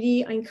cases, they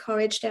really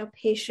encourage their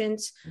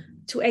patients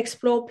to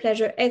explore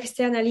pleasure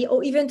externally,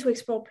 or even to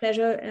explore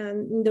pleasure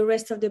in the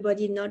rest of the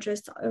body, not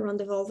just around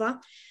the vulva.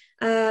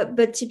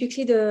 But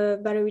typically the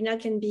ballerina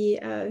can be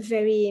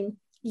very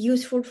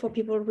useful for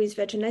people with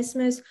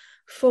vaginismus,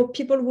 for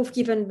people who've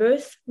given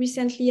birth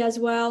recently as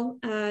well.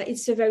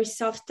 It's a very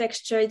soft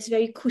texture, it's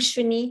very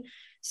cushiony.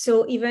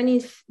 So even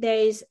if there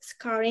is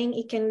scarring,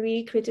 it can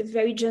really create a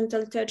very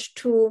gentle touch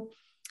to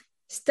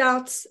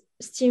start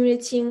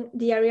stimulating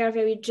the area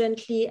very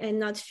gently and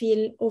not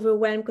feel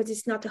overwhelmed, because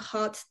it's not a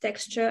hard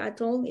texture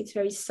at all. It's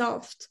very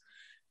soft.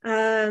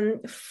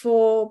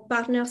 For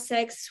partner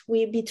sex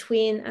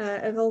between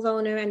a vulva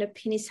owner and a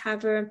penis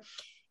haver,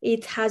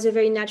 it has a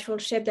very natural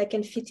shape that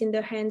can fit in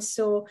the hands.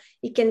 So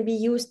it can be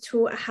used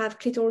to have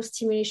clitoral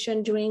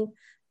stimulation during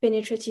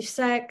penetrative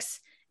sex.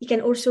 It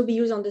can also be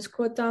used on the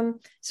scrotum.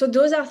 So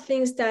those are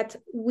things that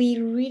we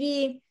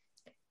really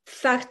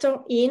factor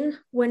in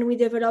when we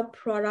develop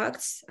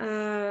products.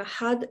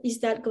 How is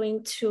that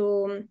going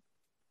to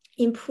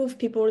improve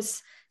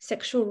people's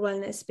sexual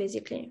wellness,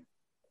 basically?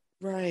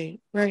 Right,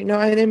 right. No,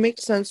 and it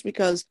makes sense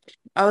because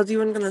I was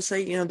even going to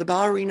say, the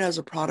ballerina is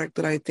a product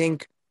that I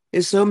think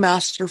is so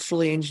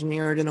masterfully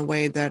engineered in a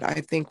way that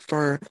I think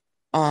for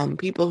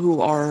people who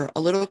are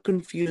a little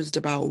confused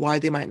about why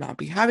they might not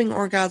be having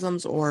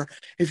orgasms, or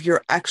if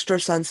you're extra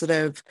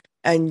sensitive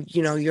and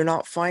you're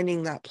not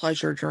finding that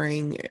pleasure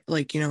during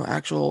like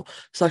actual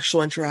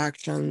sexual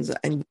interactions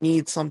and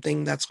need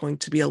something that's going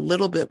to be a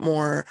little bit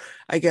more,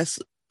 I guess,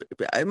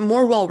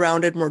 more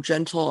well-rounded, more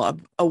gentle,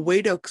 a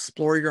way to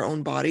explore your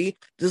own body.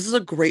 This is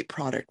a great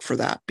product for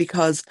that,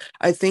 because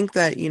I think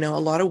that, a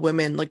lot of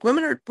women, like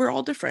we're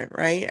all different,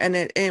 right?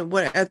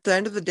 At the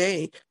end of the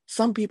day,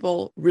 some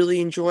people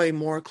really enjoy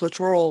more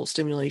clitoral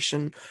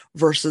stimulation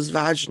versus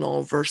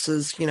vaginal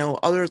versus,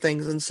 other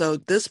things. And so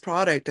this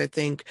product, I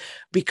think,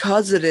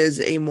 because it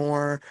is a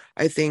more,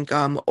 I think,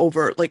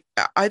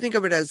 I think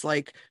of it as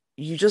like,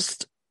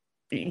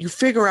 you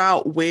figure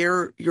out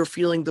where you're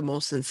feeling the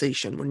most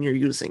sensation when you're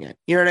using it.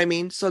 You know what I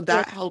mean? So Yeah.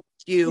 that helps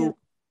you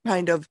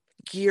kind of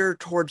gear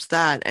towards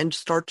that and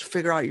start to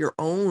figure out your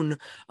own,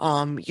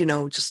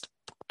 just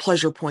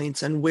pleasure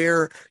points and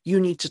where you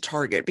need to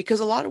target, because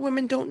a lot of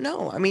women don't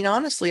know. I mean,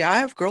 honestly, I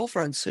have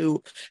girlfriends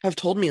who have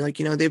told me, like,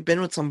 they've been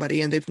with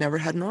somebody and they've never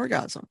had an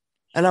orgasm.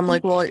 And I'm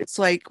like, well, it's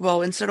like,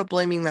 well, instead of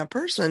blaming that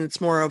person, it's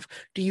more of,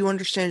 do you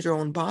understand your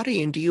own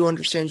body and do you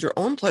understand your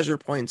own pleasure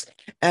points?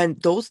 And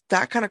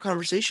that kind of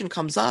conversation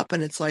comes up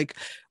and it's like,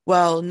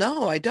 well,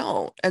 no, I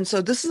don't. And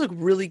so this is a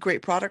really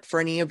great product for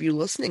any of you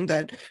listening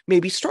that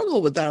maybe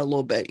struggle with that a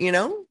little bit,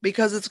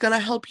 because it's going to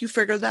help you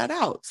figure that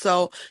out.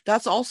 So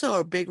that's also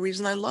a big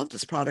reason I love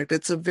this product.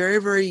 It's a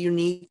very, very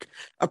unique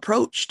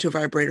approach to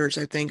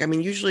vibrators, I think. I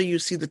mean, usually you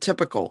see the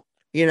typical,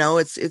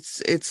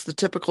 it's the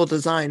typical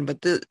design,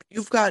 but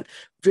you've got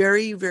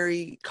very,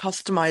 very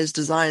customized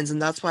designs.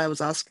 And that's why I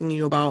was asking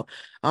you about,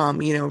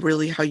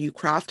 really how you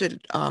crafted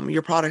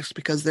your products,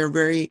 because they're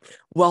very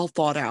well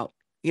thought out,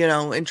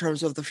 in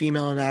terms of the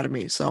female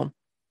anatomy. So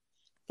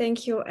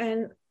Thank you.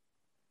 And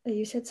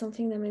you said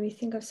something that made me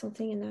think of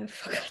something and I've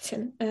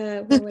forgotten.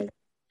 What was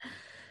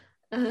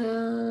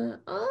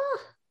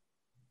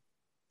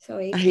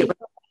sorry. I hate It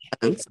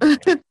when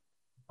that happens.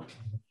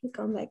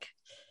 come back.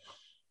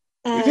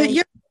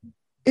 Yeah,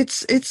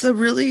 it's a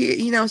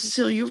really,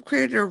 Cecile, you've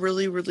created a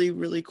really, really,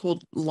 really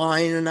cool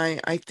line. And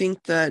I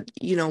think that,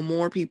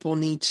 more people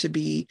need to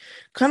be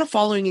kind of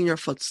following in your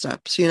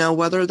footsteps,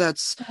 whether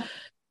that's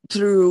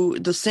through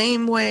the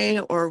same way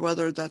or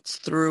whether that's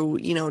through,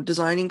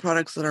 designing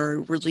products that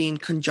are really in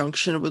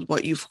conjunction with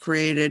what you've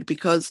created.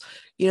 Because,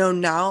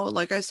 now,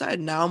 like I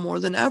said, now more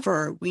than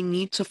ever, we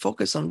need to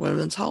focus on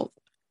women's health.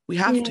 We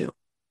have to,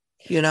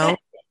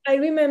 I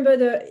remember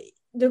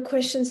the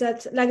questions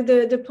that, like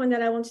the point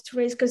that I wanted to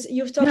raise, because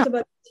you've talked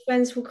about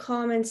friends who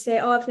come and say,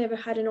 oh, I've never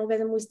had an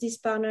orgasm with this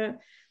partner.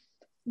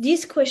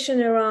 This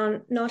question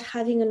around not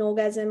having an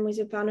orgasm with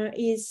a partner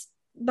is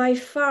by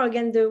far,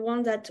 again, the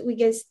one that we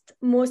get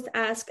most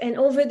asked. And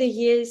over the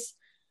years,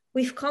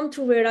 we've come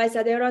to realize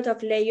that there are a lot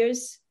of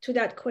layers to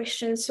that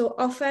question. So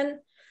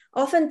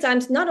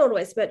oftentimes, not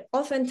always, but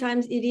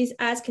oftentimes it is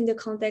asked in the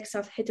context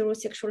of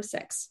heterosexual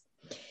sex.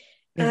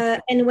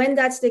 And when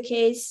that's the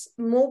case,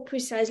 more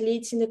precisely,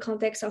 it's in the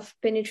context of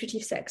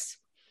penetrative sex.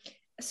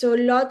 So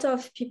a lot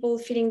of people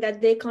feeling that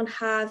they can't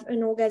have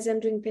an orgasm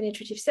during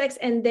penetrative sex,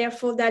 and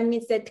therefore that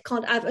means they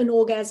can't have an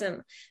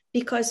orgasm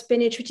because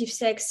penetrative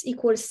sex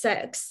equals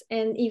sex.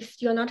 And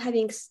if you're not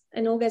having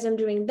an orgasm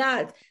during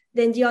that,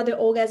 then the other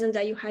orgasms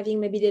that you're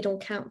having, maybe they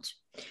don't count.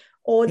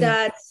 Or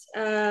that,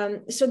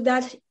 so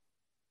that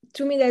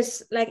to me,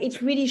 there's like,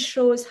 it really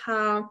shows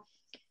how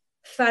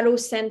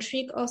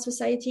phallocentric our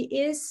society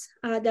is,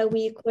 that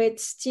we equate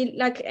still,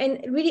 like,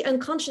 and really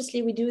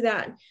unconsciously we do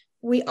that.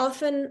 We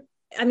often,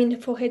 I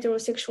mean, for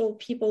heterosexual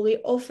people, we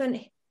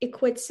often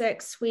equate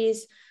sex with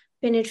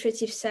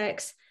penetrative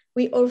sex.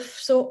 We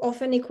also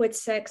often equate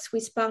sex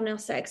with partner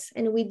sex,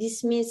 and we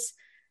dismiss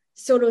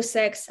solo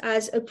sex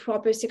as a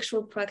proper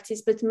sexual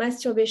practice. But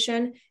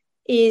masturbation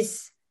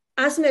is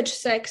as much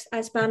sex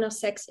as partner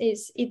sex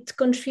is. It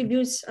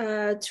contributes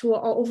to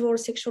our overall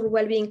sexual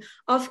well-being.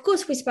 Of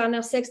course, with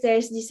partner sex, there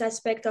is this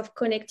aspect of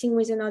connecting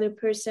with another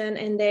person,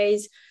 and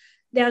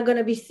there are going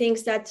to be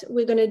things that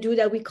we're going to do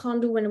that we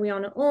can't do when we're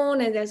on our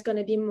own, and there's going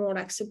to be more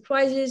like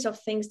surprises of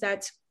things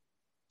that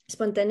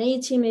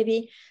spontaneity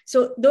maybe.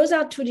 So those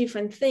are two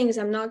different things.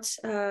 I'm not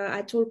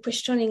at all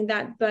questioning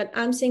that, but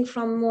I'm saying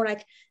from more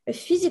like a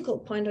physical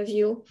point of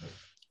view,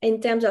 in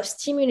terms of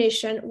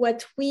stimulation,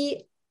 what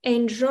we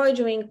enjoy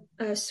doing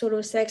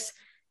solo sex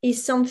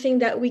is something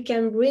that we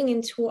can bring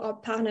into our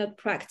partnered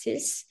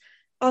practice.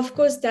 Of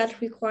course,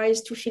 that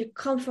requires to feel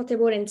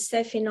comfortable and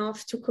safe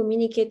enough to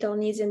communicate our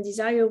needs and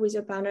desire with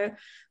a partner,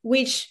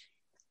 which,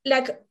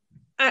 like,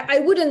 I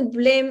wouldn't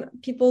blame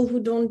people who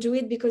don't do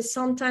it, because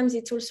sometimes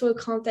it's also a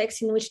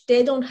context in which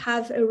they don't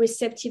have a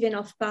receptive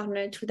enough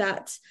partner to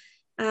that.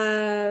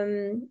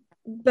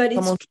 But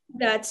it's true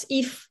that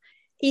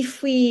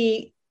if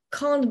we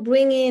can't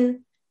bring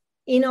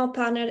in our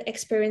partner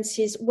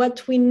experiences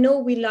what we know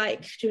we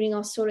like during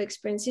our solo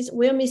experiences,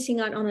 we're missing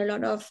out on a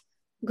lot of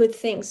good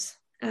things.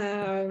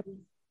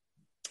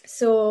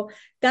 So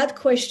that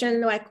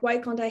question, like, why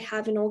can't I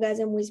have an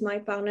orgasm with my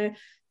partner?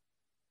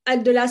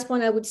 At the last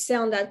point I would say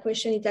on that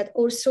question is that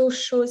also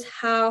shows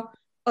how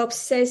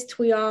obsessed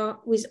we are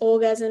with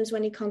orgasms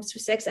when it comes to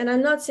sex. And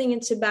I'm not saying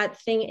it's a bad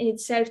thing in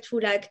itself to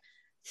like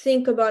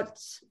think about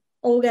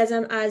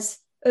orgasm as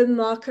a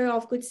marker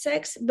of good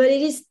sex, but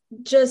it is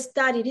just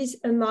that, it is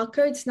a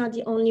marker, it's not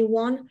the only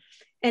one.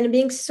 And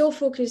being so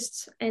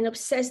focused and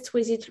obsessed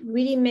with it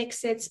really makes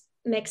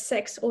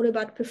sex all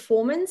about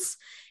performance,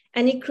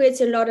 and it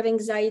creates a lot of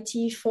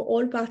anxiety for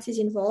all parties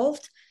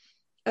involved,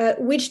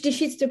 which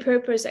defeats the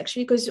purpose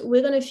actually, because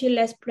we're going to feel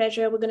less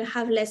pleasure, we're going to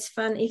have less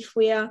fun if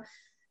we are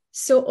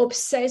so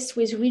obsessed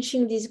with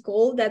reaching this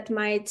goal that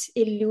might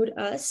elude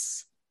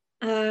us.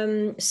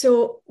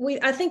 So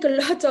I think a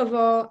lot of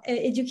our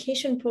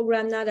education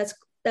program now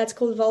that's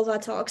called Vulva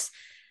Talks,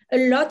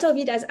 a lot of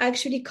it has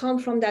actually come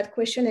from that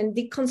question and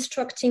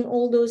deconstructing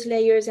all those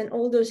layers and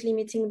all those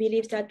limiting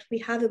beliefs that we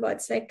have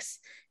about sex,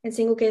 and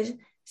saying, okay,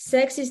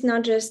 sex is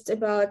not just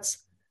about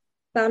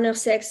partner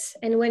sex.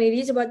 And when it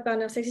is about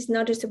partner sex, it's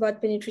not just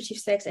about penetrative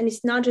sex, and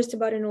it's not just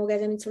about an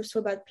orgasm, it's also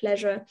about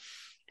pleasure.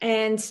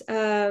 And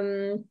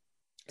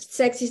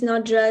sex is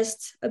not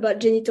just about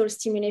genital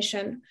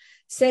stimulation.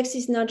 Sex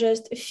is not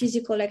just a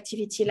physical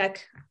activity,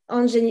 like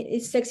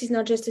sex is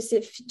not just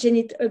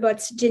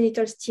about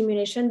genital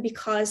stimulation,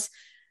 because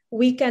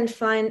we can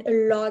find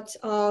a lot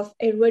of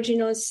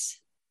erogenous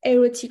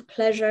erotic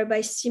pleasure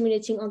by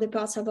stimulating other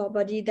parts of our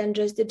body than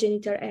just the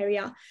genital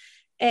area.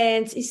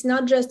 And it's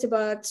not just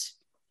about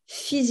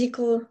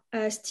physical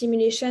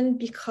stimulation,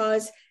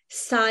 because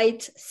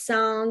sight,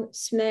 sound,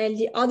 smell,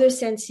 the other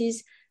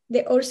senses,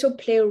 they also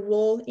play a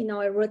role in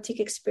our erotic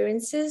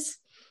experiences.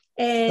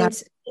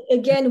 And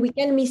again, we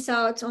can miss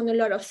out on a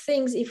lot of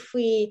things if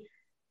we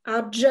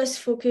are just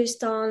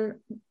focused on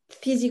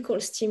physical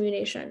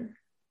stimulation.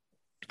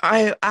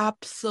 I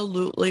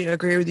absolutely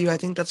agree with you. I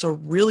think that's a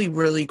really,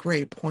 really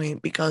great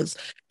point, because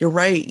you're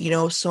right.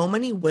 So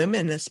many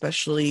women,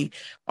 especially,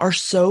 are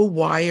so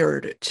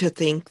wired to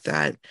think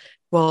that,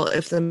 well,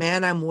 if the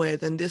man I'm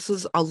with, and this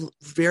is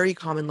very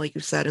common, like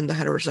you said, in the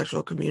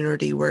heterosexual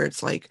community, where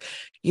it's like,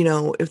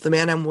 if the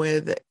man I'm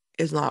with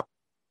is not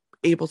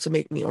able to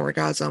make me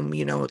orgasm,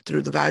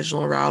 through the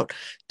vaginal route,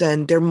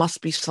 then there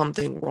must be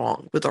something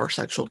wrong with our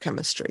sexual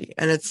chemistry.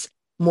 And it's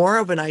more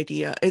of an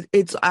idea.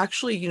 It's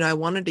actually, I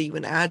wanted to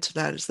even add to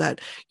that is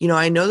that,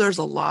 I know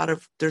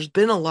there's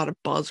been a lot of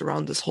buzz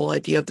around this whole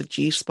idea of the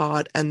G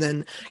spot. And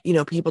then,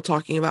 people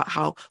talking about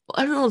how,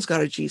 well, everyone's got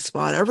a G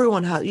spot.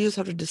 You just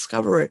have to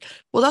discover it.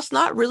 Well, that's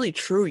not really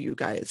true, you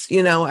guys.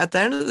 At the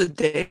end of the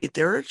day,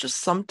 there are just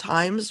some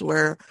times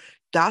where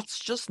that's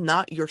just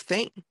not your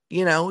thing.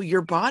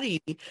 Your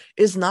body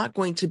is not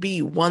going to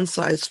be one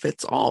size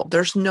fits all.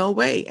 There's no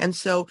way. And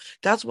so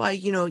that's why,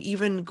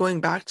 even going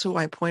back to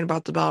my point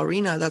about the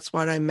ballerina, that's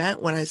what I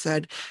meant when I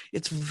said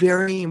it's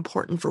very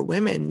important for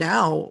women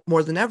now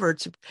more than ever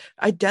to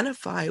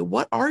identify,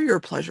 what are your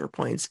pleasure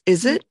points?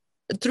 Is it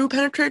through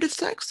penetrative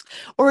sex,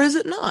 or is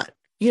it not?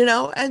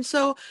 And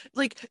so,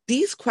 like,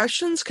 these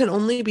questions can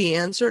only be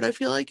answered, I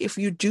feel like, if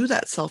you do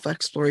that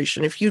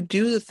self-exploration, if you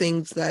do the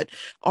things that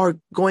are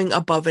going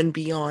above and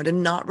beyond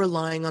and not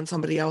relying on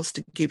somebody else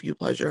to give you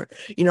pleasure.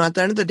 At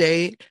the end of the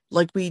day,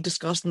 like we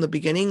discussed in the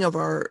beginning of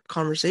our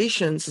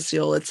conversation,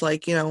 Cecile, it's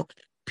like,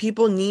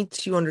 people need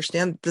to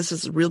understand that this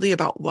is really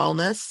about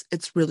wellness.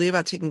 It's really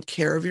about taking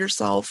care of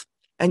yourself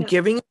and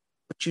giving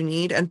you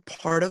need. And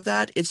part of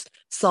that is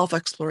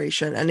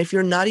self-exploration. And if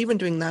you're not even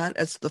doing that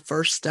as the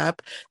first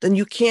step, then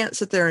you can't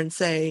sit there and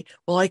say,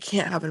 well, I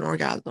can't have an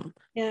orgasm.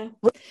 Yeah.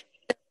 Well,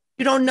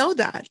 you don't know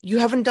that. You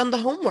haven't done the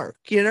homework.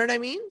 You know what I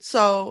mean?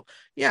 So,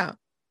 yeah.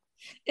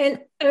 And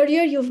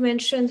earlier you've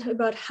mentioned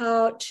about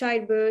how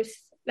childbirth,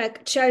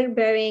 like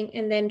childbearing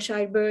and then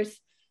childbirth,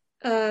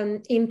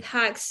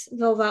 impacts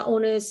vulva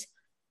owners'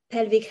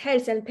 pelvic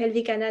health and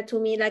pelvic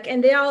anatomy. Like,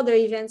 and there are other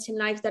events in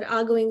life that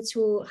are going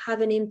to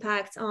have an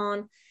impact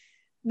on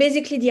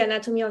basically the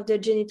anatomy of the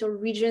genital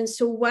region.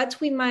 So what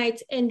we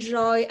might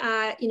enjoy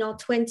in our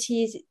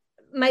 20s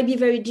might be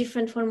very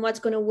different from what's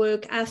going to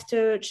work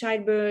after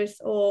childbirth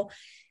or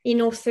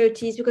in our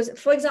 30s. Because,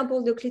 for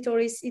example, the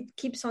clitoris, it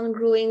keeps on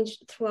growing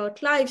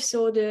throughout life.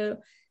 So the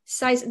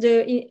size,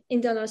 the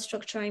internal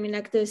structure, I mean,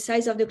 like the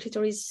size of the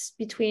clitoris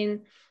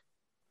between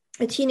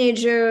a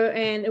teenager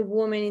and a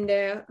woman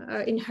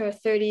in her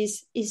 30s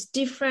is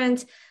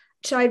different.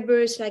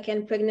 Childbirth, like,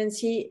 and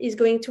pregnancy is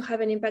going to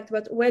have an impact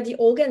about where the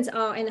organs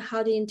are and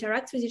how they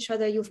interact with each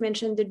other. You've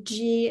mentioned the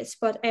G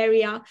spot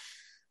area,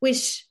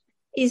 which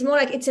is more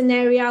like it's an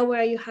area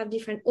where you have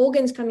different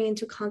organs coming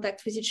into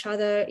contact with each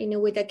other in a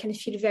way that can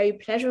feel very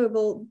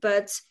pleasurable.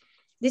 But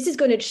this is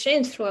going to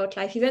change throughout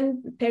life,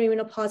 even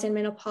perimenopause and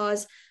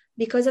menopause.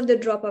 Because of the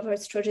drop of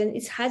estrogen,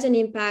 it has an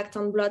impact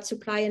on blood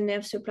supply and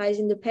nerve supplies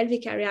in the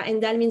pelvic area.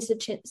 And that means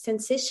the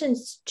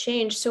sensations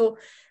change. So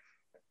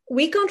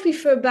we can't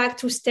refer back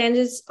to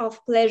standards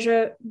of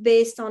pleasure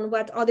based on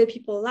what other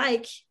people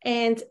like.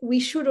 And we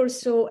should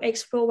also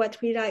explore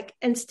what we like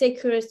and stay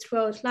curious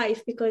throughout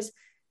life, because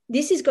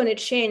this is going to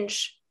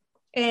change.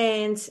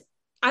 And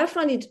I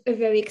found it a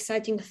very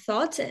exciting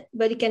thought,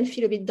 but it can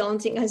feel a bit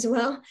daunting as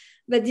well.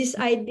 But this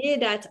idea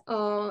that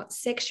our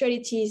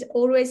sexuality is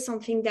always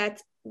something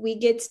that we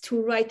get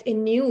to write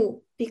anew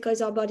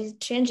because our body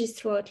changes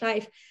throughout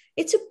life,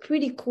 it's a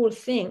pretty cool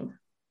thing.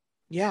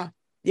 Yeah.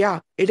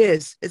 Yeah, it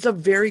is. It's a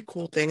very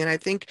cool thing. And I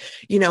think,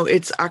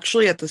 it's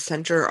actually at the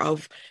center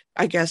of,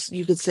 I guess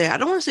you could say, I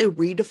don't want to say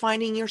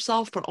redefining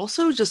yourself, but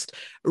also just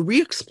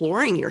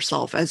re-exploring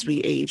yourself as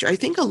we age. I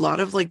think a lot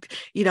of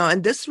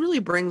and this really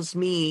brings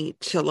me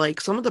to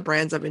like some of the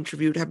brands I've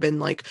interviewed have been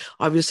like,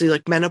 obviously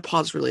like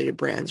menopause related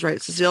brands,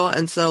 right, Cecile?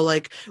 And so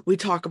like we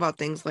talk about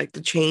things like the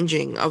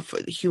changing of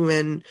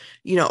human,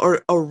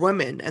 or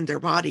women and their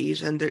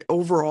bodies and their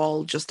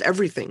overall just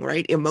everything,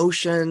 right?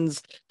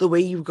 Emotions, the way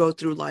you go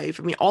through life.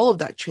 I mean, all of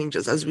that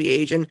changes as we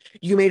age. And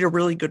you made a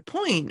really good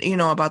point,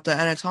 about the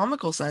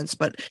anatomical sense,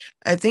 but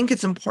I think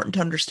it's important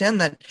to understand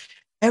that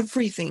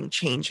everything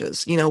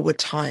changes, with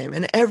time,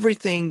 and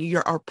everything,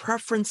 our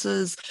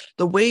preferences,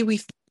 the way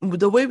we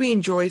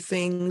enjoy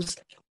things,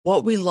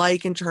 what we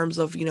like in terms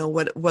of,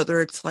 whether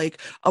it's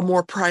like a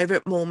more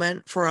private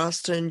moment for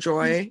us to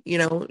enjoy,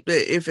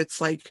 if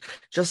it's like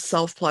just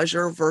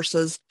self-pleasure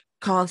versus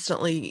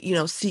constantly,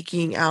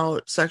 seeking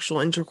out sexual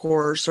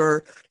intercourse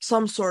or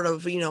some sort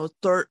of,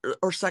 third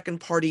or second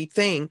party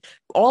thing.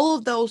 All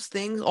of those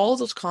things, all of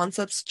those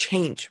concepts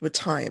change with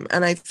time.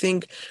 And I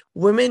think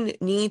women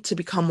need to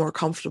become more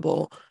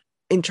comfortable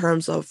in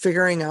terms of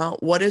figuring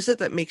out what is it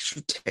that makes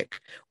you tick?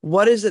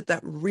 What is it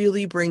that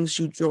really brings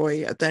you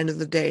joy at the end of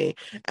the day?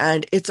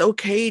 And it's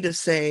okay to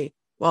say,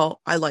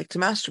 well, I like to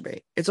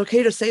masturbate. It's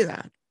okay to say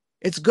that.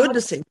 It's good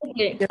to say,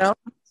 Absolutely. you know?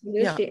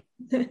 Yeah.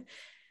 Absolutely.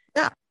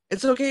 Yeah,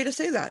 it's okay to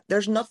say that.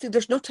 There's no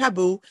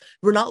taboo.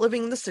 We're not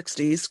living in the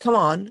 60s. Come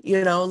on,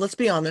 let's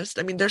be honest.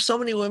 I mean, there's so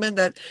many women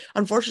that,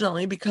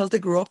 unfortunately, because they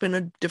grew up in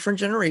a different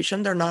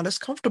generation, they're not as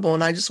comfortable.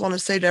 And I just want to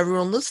say to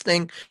everyone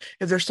listening,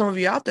 if there's some of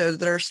you out there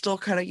that are still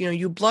kind of,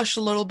 you blush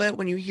a little bit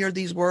when you hear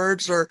these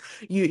words, or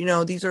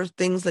these are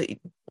things that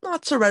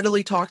not so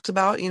readily talked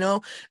about,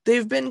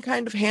 they've been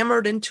kind of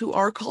hammered into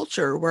our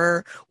culture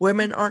where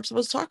women aren't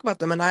supposed to talk about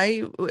them. And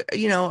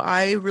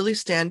I really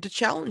stand to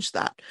challenge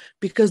that,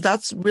 because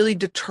that's really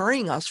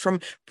deterring us from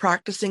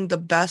practicing the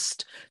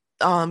best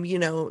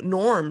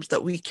norms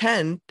that we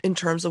can in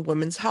terms of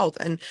women's health.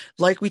 And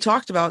like we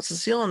talked about,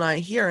 Cecile and I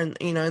here in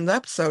the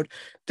episode,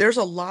 there's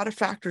a lot of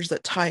factors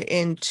that tie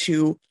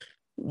into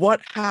what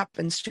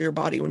happens to your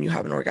body when you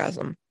have an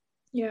orgasm.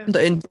 Yeah.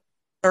 The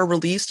are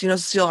released,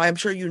 Cecile, I'm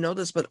sure you know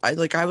this, but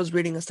I was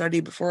reading a study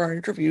before our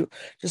interview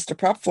just to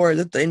prep for it,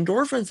 that the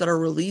endorphins that are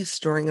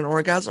released during an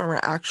orgasm are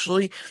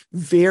actually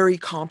very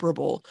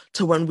comparable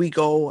to when we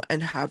go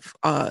and have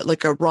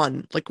like a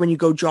run, like when you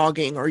go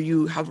jogging or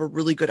you have a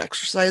really good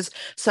exercise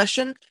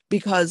session,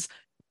 because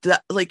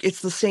that, like,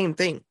 it's the same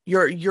thing.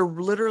 You're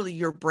literally,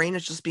 your brain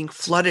is just being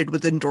flooded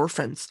with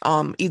endorphins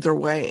either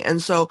way. And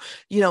so,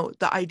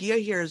 the idea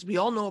here is we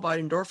all know about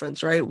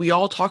endorphins, right? We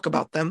all talk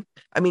about them.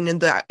 I mean, in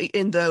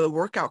the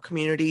workout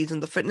communities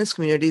and the fitness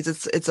communities,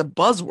 it's a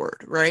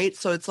buzzword, right?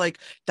 So it's like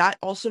that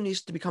also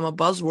needs to become a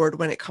buzzword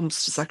when it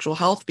comes to sexual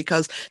health,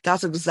 because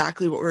that's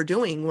exactly what we're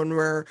doing when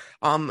we're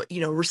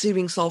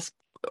receiving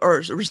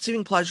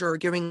pleasure or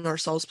giving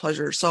ourselves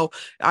pleasure. So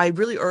I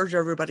really urge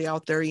everybody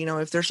out there,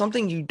 if there's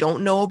something you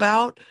don't know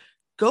about,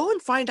 go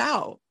and find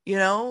out,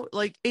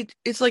 like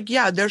it's like,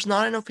 yeah, there's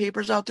not enough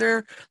papers out there,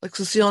 like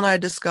Cecile and I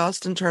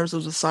discussed in terms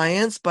of the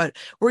science, but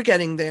we're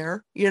getting there,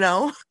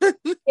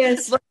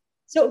 Yes.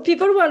 So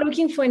people who are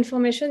looking for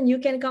information, you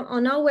can come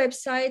on our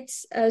website,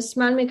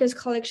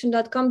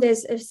 smilemakerscollection.com.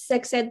 There's a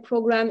sex ed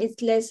program.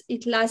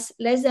 It lasts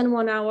less than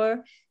 1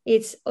 hour.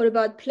 It's all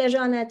about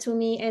pleasure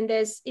anatomy, and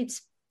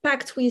it's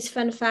packed with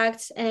fun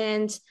facts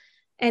and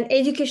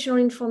educational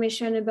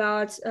information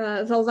about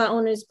vulva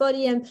owner's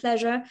body and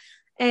pleasure.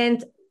 And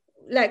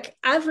like,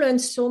 I've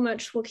learned so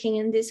much working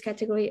in this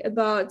category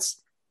about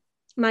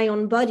my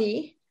own body.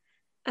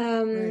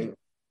 Right.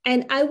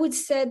 And I would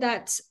say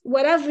that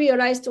what I've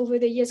realized over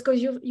the years,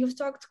 because you've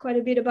talked quite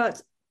a bit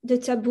about the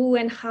taboo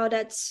and how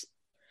that's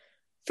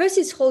first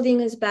it's holding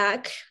us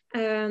back,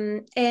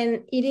 and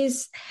it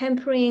is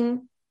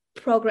hampering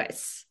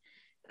progress.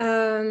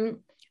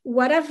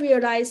 What I've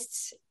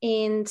realized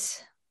in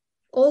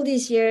all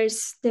these years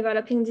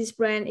developing this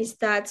brand is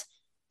that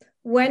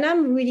when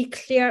I'm really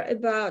clear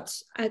about,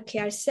 okay,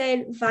 I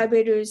said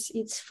vibrators,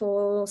 it's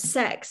for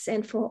sex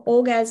and for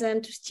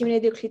orgasm to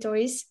stimulate the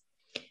clitoris,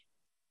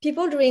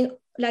 people during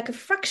like a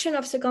fraction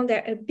of a second,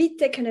 they're a bit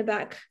taken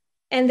aback.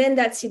 And then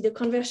that's it, the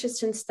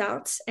conversation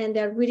starts and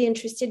they're really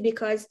interested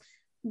because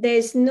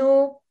there's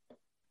no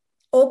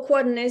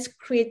awkwardness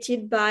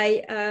created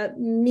by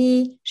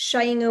me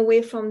shying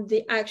away from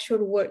the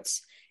actual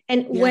words.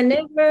 And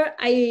whenever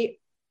I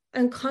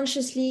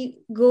unconsciously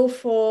go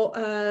for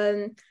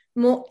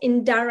more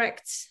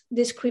indirect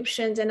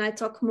descriptions and I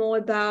talk more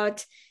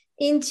about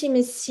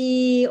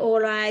intimacy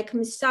or like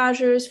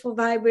massagers for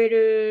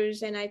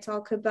vibrators, and I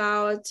talk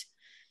about,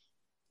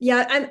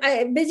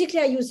 I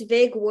basically use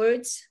vague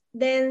words,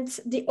 then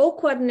the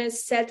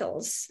awkwardness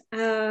settles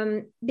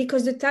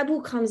because the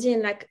taboo comes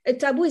in. Like, a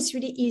taboo is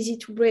really easy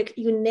to break.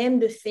 You name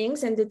the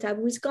things and the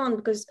taboo is gone,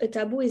 because a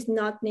taboo is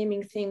not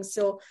naming things.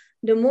 So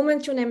the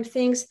moment you name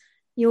things,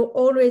 you're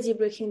already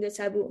breaking the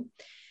taboo.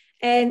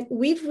 And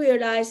we've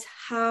realized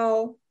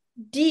how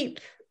deep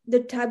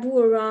the taboo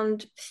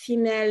around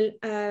female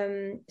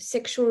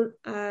sexual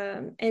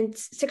body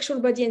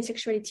and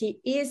sexuality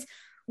is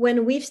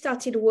when we've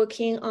started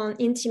working on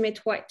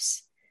intimate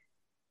wipes.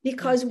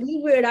 Because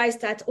we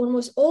realized that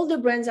almost all the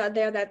brands out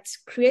there that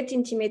create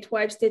intimate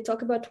wipes, they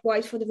talk about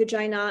wipes for the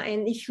vagina.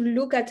 And if you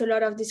look at a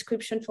lot of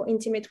description for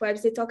intimate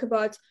wipes, they talk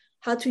about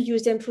how to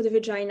use them for the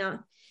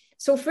vagina.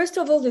 So first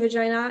of all, the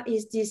vagina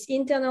is this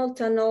internal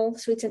tunnel.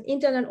 So it's an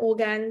internal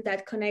organ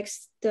that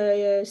connects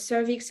the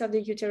cervix of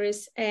the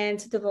uterus and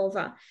the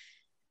vulva.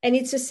 And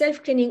it's a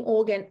self-cleaning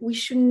organ. We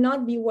should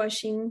not be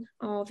washing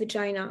our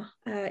vagina.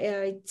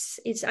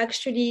 It's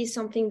actually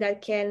something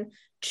that can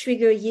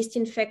trigger yeast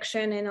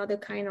infection and other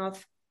kind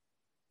of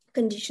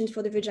conditions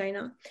for the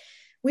vagina.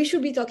 We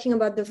should be talking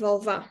about the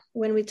vulva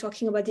when we're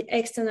talking about the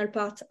external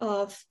part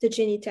of the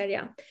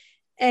genitalia.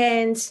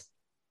 And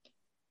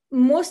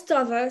most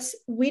of us,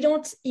 we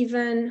don't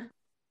even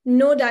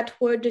know that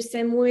word the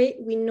same way.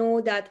 We know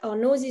that our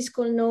nose is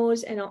called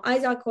nose and our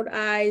eyes are called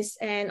eyes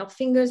and our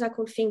fingers are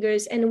called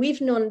fingers. And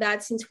we've known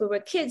that since we were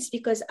kids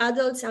because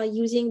adults are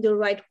using the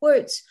right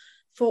words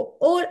for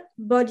all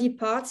body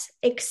parts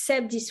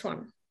except this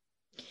one.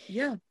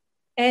 Yeah.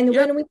 And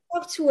when we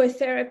talk to a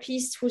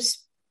therapist who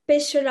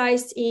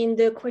specialized in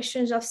the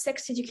questions of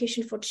sex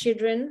education for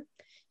children,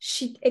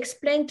 she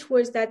explained to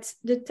us that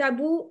the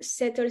taboo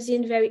settles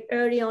in very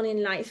early on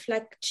in life.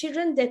 Like,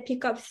 children, they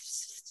pick up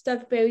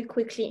stuff very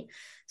quickly.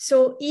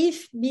 So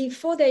if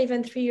before they're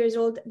even 3 years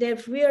old,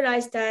 they've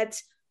realized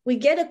that we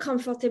get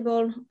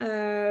comfortable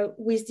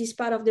with this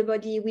part of the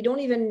body, we don't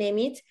even name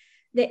it,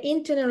 they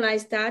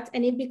internalize that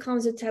and it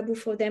becomes a taboo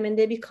for them and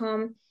they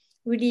become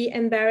really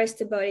embarrassed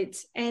about it.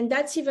 And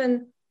that's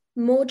even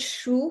more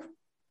true.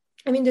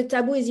 I mean, the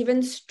taboo is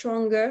even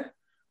stronger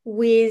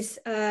with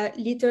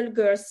little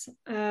girls.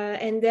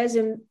 And there's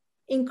an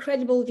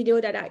incredible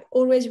video that I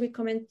always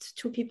recommend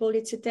to people.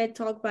 It's a TED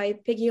Talk by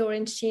Peggy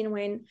Orenstein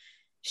when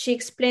she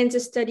explains a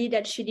study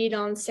that she did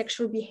on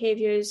sexual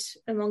behaviors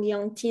among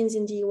young teens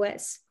in the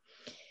US.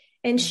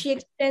 And she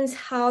explains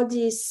how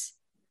this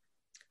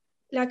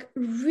like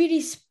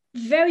really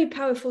very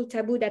powerful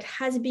taboo that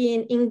has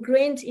been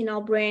ingrained in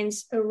our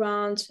brains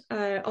around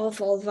our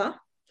vulva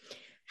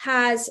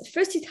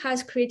it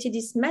has created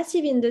this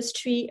massive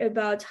industry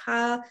about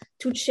how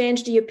to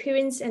change the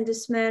appearance and the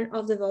smell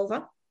of the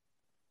vulva.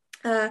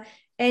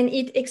 And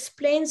it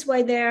explains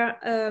why there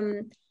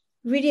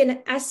really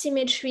an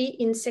asymmetry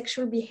in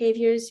sexual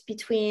behaviors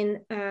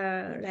between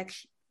like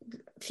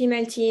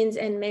female teens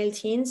and male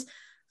teens.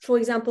 For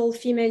example,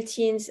 female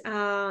teens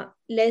are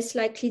less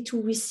likely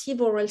to receive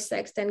oral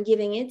sex than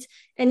giving it.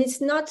 And it's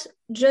not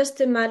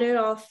just a matter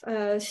of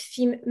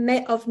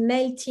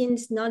male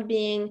teens not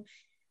being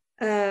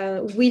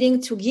willing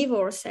to give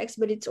oral sex,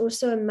 but it's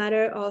also a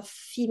matter of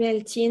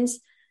female teens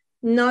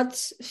not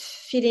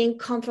feeling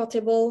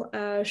comfortable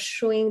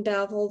showing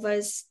their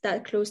vulvas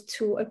that close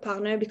to a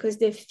partner because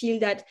they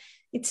feel that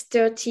it's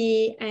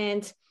dirty.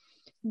 And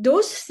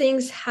those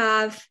things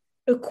have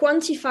a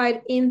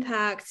quantified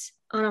impact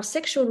on our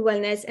sexual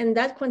wellness, and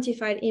that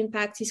quantified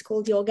impact is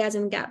called the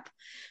orgasm gap.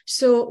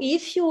 So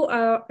if you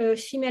are a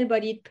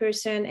female-bodied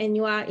person and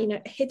you are in a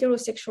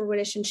heterosexual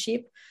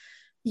relationship,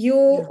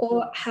 you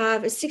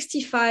have a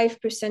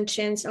 65%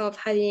 chance of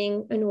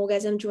having an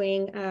orgasm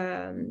during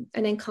an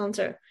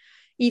encounter.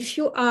 If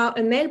you are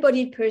a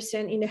male-bodied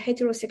person in a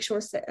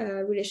heterosexual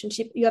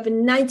relationship, you have a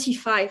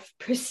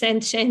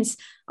 95% chance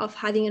of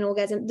having an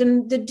orgasm.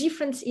 The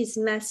difference is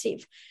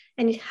massive.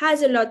 And it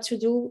has a lot to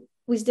do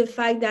with the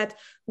fact that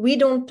we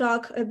don't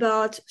talk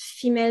about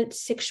female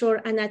sexual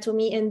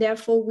anatomy, and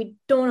therefore we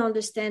don't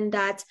understand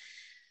that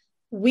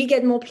we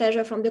get more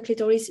pleasure from the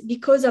clitoris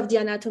because of the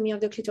anatomy of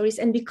the clitoris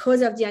and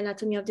because of the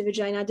anatomy of the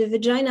vagina. The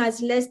vagina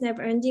has less nerve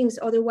endings,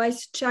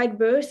 otherwise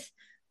childbirth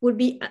would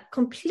be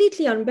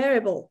completely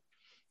unbearable.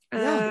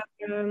 And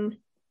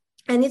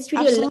it's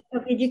really a lot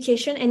of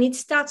education, and it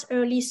starts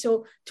early.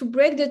 So to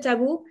break the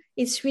taboo,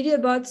 it's really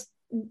about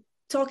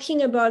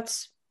talking about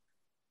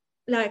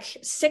like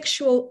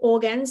sexual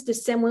organs the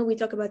same way we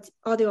talk about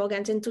other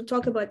organs, and to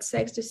talk about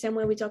sex the same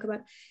way we talk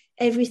about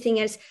everything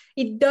else.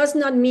 It does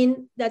not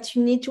mean that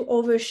you need to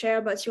overshare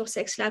about your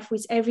sex life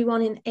with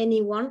everyone and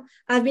anyone.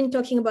 I've been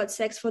talking about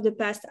sex for the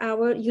past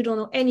hour. You don't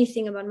know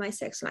anything about my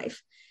sex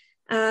life.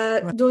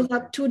 Those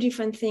are two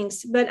different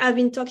things. But I've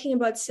been talking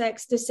about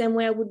sex the same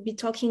way I would be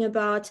talking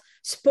about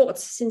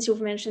sports, since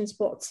you've mentioned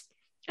sports.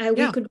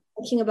 We could be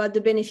talking about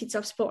the benefits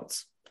of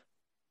sports.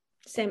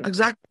 Same.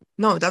 Exactly.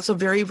 No, that's a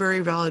very, very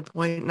valid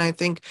point. And I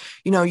think,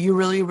 you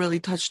really, really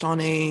touched on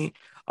a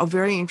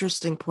very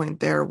interesting point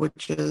there,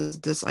 which is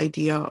this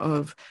idea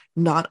of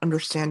not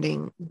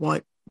understanding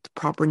what the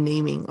proper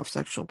naming of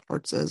sexual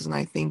parts is. And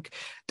I think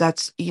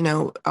that's,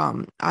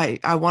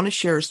 I want to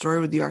share a story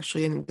with you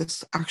actually, and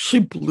this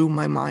actually blew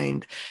my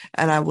mind.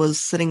 And I was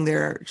sitting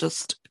there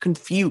just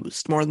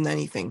confused more than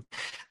anything.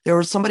 There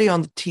was somebody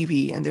on the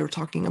TV and they were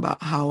talking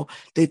about how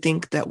they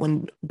think that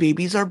when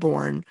babies are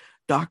born,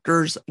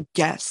 doctors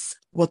guess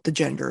what the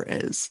gender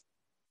is.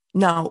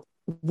 Now,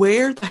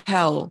 where the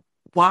hell,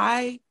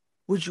 why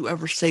would you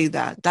ever say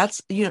that?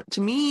 That's,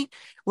 to me,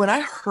 when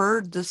I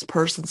heard this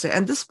person say,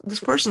 and this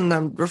person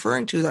I'm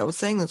referring to that was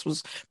saying this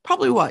was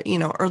probably what,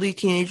 early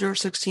teenager,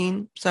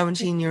 16,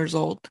 17 years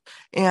old.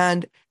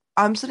 And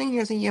I'm sitting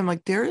here thinking, I'm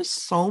like, there is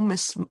so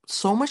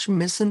much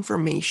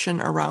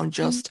misinformation around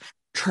just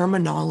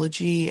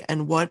terminology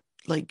and what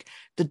like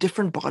the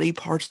different body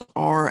parts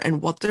are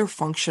and what their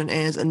function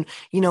is. And,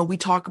 we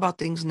talk about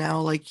things now,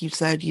 like you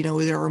said,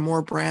 there are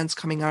more brands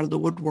coming out of the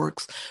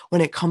woodworks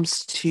when it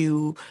comes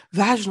to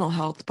vaginal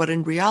health. But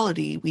in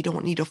reality, we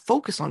don't need to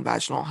focus on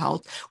vaginal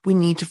health. We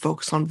need to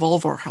focus on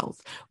vulvar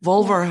health.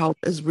 Vulvar health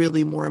is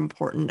really more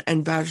important,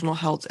 and vaginal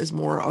health is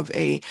more of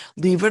a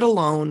leave it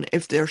alone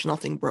if there's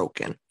nothing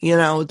broken.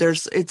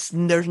 There's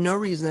no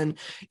reason,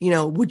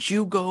 would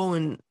you go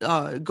and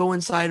go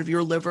inside of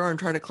your liver and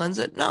try to cleanse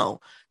it?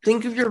 No.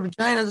 Think of your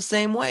vagina the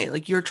same way.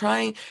 Like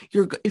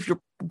if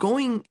you're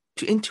going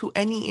into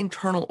any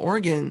internal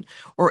organ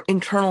or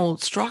internal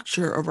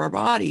structure of our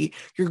body,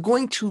 you're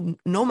going to,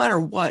 no matter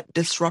what,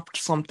 disrupt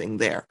something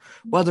there,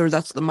 whether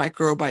that's the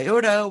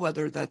microbiota,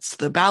 whether that's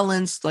the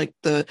balance, like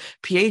the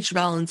pH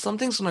balance,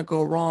 something's going to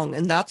go wrong.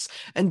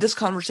 And this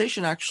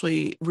conversation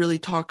actually really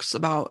talks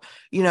about,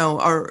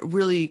 or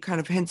really kind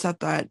of hints at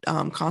that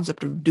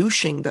concept of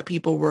douching that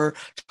people were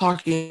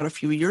talking about a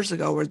few years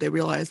ago, where they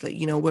realized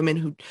that, women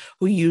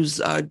who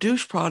use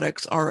douche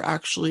products are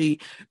actually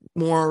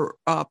more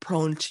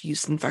prone to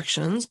yeast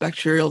infections,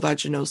 bacterial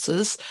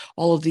vaginosis,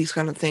 all of these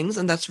kind of things.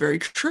 And that's very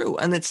true.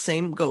 And the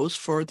same goes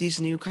for these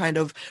new kind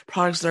of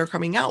products that are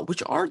coming out,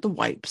 which are the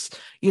wipes.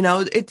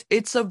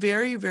 It's a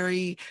very,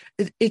 very,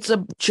 it's a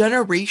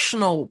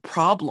generational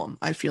problem,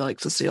 I feel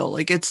like, Cecile.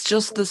 Like, it's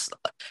just this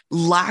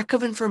lack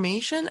of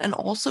information and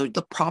also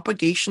the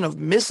propagation of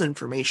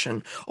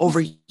misinformation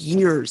over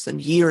years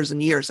and years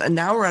and years. And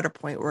now we're at a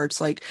point where it's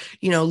like,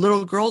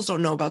 little girls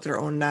don't know about their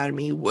own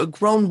anatomy.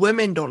 Grown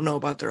women don't know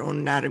about their own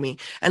anatomy.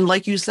 And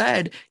like you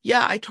said,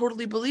 yeah, I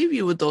totally believe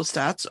you with those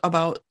stats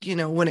about,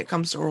 when it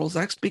comes to oral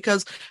sex,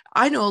 because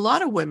I know a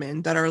lot of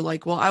women that are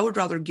like, well, I would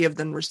rather give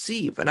than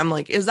receive. And I'm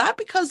like, is that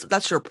because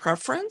that's your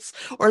preference?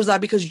 Or is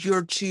that because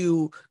you're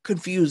too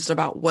confused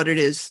about what it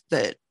is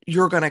that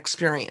you're going to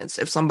experience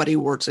if somebody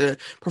were to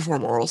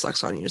perform oral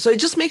sex on you? So it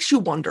just makes you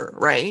wonder,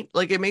 right?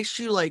 Like, it makes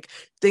you like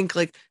think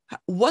like,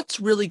 what's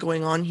really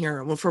going on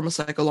here from a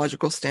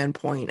psychological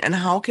standpoint, and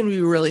how can we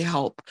really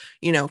help,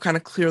 kind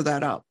of clear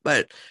that up?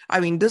 But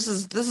I mean, this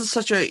is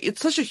such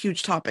a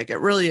huge topic. It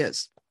really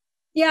is.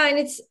 Yeah, and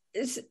it's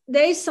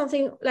there is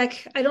something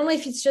like, I don't know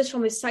if it's just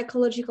from a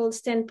psychological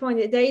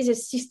standpoint, there is a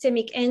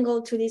systemic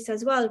angle to this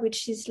as well,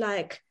 which is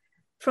like,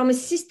 from a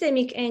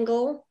systemic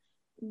angle,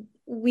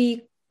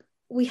 we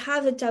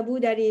have a taboo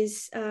that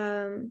is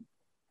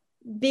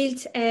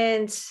built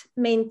and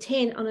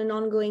maintained on an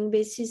ongoing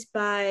basis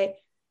by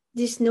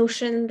this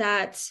notion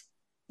that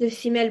the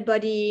female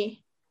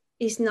body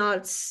is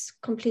not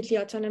completely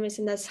autonomous,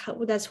 and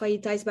that's why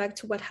it ties back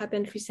to what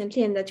happened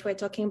recently, and that we're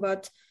talking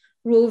about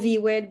Roe v.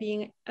 Wade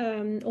being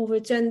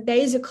overturned. There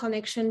is a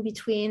connection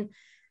between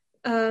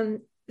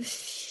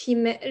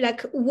female,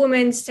 like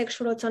women's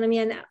sexual autonomy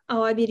and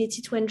our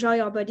ability to enjoy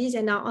our bodies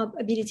and our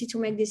ability to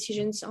make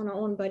decisions on our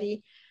own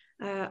body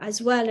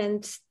as well.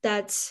 And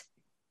that's,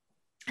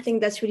 I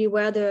think that's really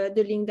where the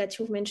link that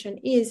you've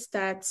mentioned is,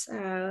 that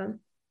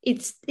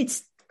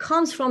it's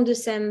comes from the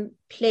same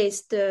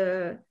place.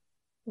 The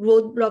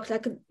roadblock,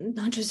 like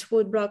not just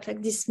roadblock,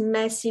 like this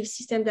massive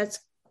system that's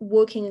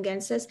working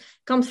against us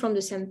comes from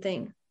the same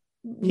thing,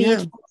 be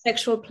it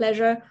sexual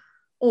pleasure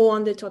or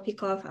on the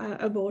topic of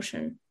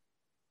abortion.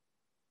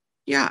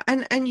 Yeah,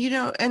 and you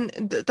know, and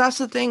that's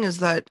the thing, is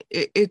that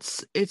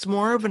it's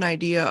more of an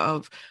idea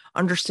of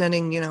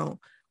understanding, you know,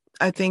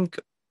 I think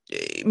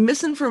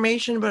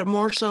misinformation, but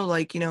more so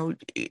like, you know,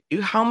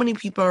 how many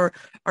people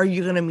are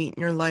you going to meet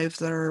in your life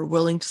that are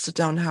willing to sit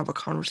down and have a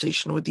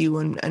conversation with you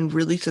and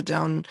really sit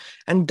down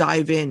and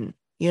dive in,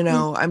 you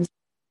know?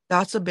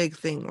 That's a big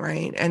thing,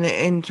 right? And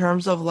in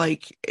terms of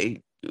like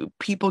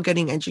people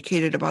getting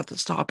educated about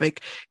this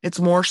topic, it's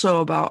more so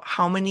about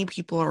how many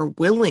people are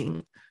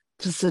willing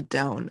to sit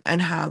down and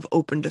have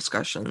open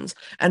discussions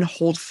and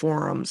hold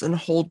forums and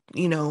hold,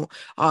 you know,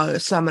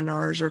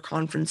 seminars or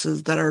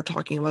conferences that are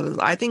talking about this.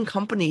 I think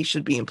companies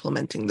should be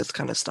implementing this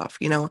kind of stuff,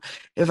 you know,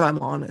 if I'm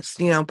honest.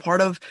 You know, part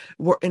of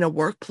in a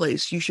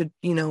workplace, you should,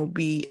 you know,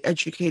 be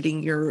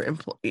educating your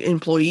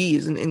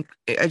employees and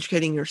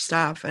educating your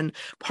staff. And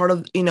part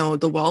of, you know,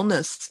 the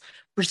wellness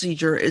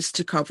procedure is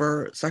to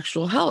cover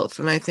sexual health.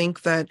 And I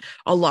think that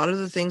a lot of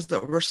the things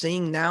that we're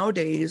seeing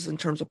nowadays in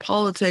terms of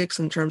politics,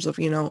 in terms of,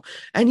 you know,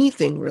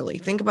 anything really,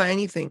 think about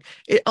anything,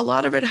 a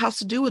lot of it has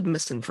to do with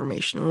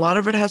misinformation. A lot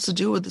of it has to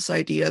do with this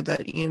idea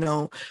that, you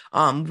know,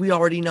 we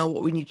already know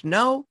what we need to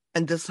know,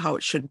 and this is how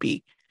it should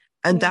be.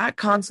 And that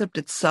concept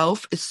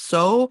itself is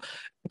so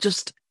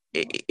just,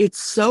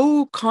 it's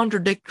so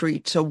contradictory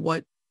to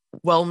what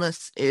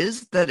wellness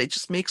is, that it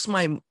just makes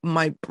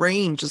my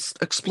brain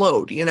just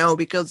explode, you know,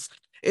 because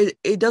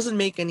it doesn't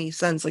make any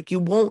sense. Like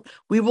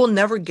we will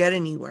never get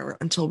anywhere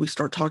until we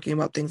start talking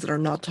about things that are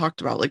not talked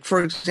about. Like,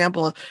 for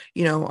example,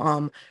 you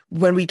know,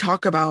 when we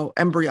talk about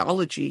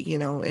embryology, you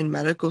know, in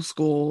medical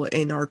school,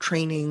 in our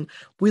training,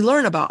 we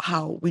learn about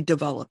how we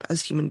develop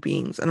as human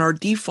beings, and our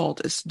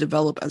default is to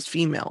develop as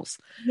females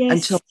Yes.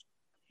 until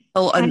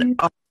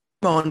a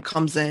hormone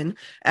comes in,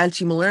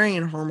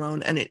 anti-Mullerian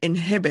hormone, and it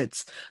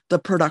inhibits the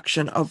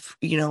production of,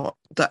 you know,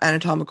 the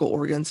anatomical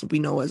organs that we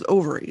know as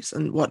ovaries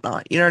and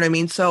whatnot. You know what I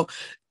mean? So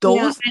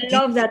Yeah, those I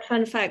love that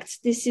fun fact.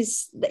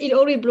 It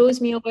always blows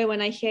me away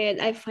when I hear it.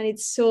 I find it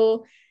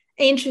so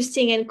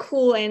interesting and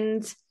cool.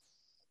 And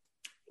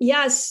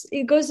yes,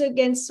 it goes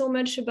against so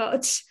much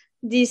about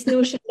this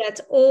notion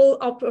that all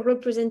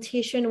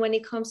representation when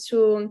it comes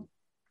to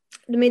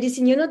the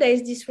medicine, you know, there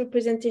is this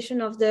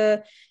representation of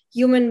the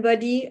human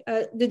body,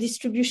 the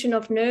distribution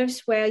of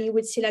nerves, where you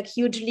would see like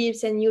huge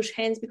lips and huge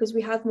hands because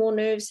we have more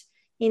nerves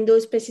in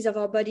those places of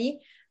our body.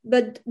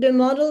 But the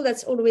model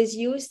that's always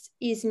used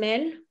is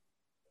male.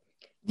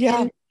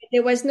 Yeah. And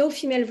there was no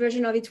female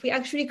version of it. We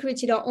actually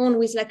created our own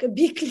with like a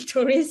big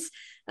clitoris,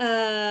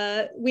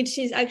 which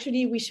is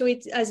actually, we show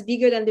it as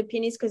bigger than the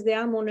penis because there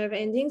are more nerve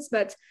endings.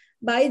 But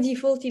by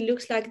default, it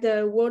looks like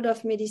the world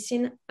of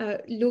medicine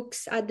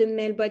looks at the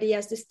male body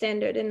as the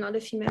standard and not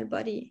the female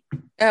body.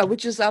 Yeah,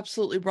 which is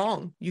absolutely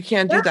wrong. You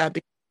can't do that,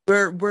 because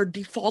we're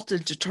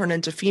defaulted to turn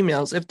into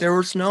females. If there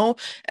was no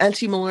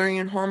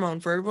anti-Mullerian hormone,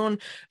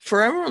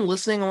 for everyone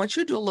listening, I want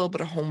you to do a little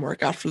bit of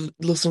homework after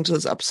listening to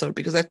this episode,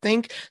 because I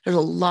think there's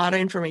a lot of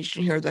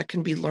information here that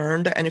can be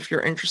learned. And if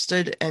you're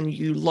interested and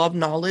you love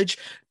knowledge,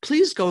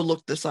 please go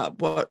look this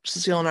up, what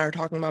Cecile and I are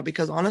talking about,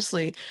 because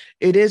honestly,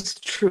 it is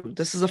true.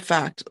 This is a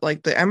fact.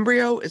 Like, the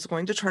embryo is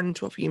going to turn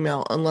into a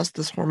female unless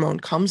this hormone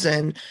comes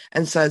in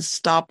and says,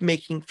 stop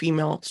making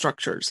female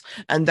structures.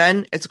 And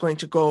then it's going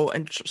to go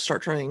and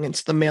start turning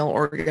into the male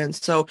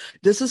organs. So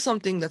this is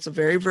something that's a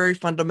very, very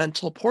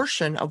fundamental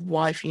portion of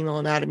why female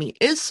anatomy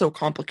is so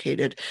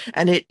complicated,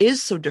 and it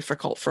is so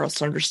difficult for us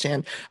to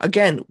understand.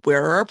 Again,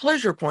 where are our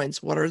pleasure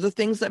points? What are the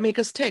things that make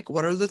us tick?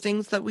 What are the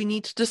things that we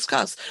need to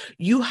discuss?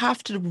 You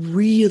have to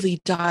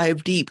really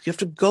dive deep. You have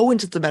to go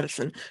into the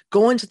medicine,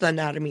 go into the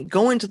anatomy,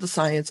 go into the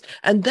science,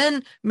 and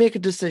then make a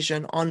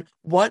decision on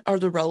what are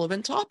the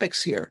relevant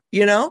topics here,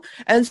 you know?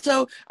 And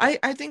so I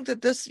think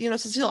that this, you know,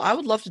 Cecile, I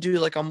would love to do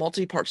like a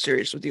multi-part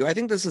series with you. I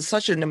think this is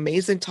such an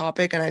amazing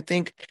topic, and I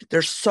think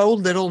there's so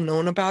little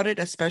known about it,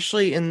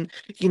 especially in,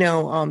 you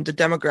know, the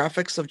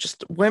demographics of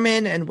just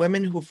women and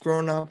women who've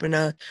grown up in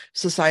a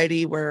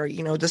society where,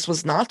 you know, this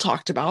was not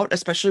talked about,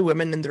 especially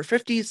women in their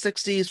 50s,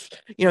 60s,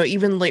 you know,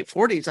 even late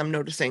 40s. I'm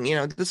noticing, you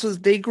know,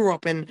 they grew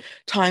up in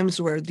times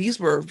where these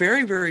were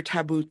very, very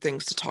taboo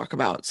things to talk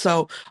about.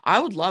 So I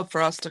would love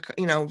for us to,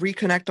 you know,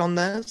 reconnect on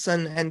this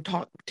and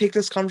take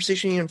this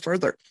conversation even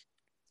further.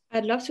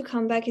 I'd love to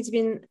come back. It's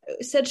been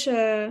such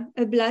a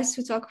blast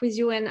to talk with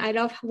you, and I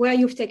love where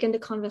you've taken the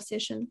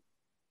conversation.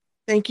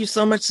 Thank you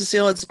so much,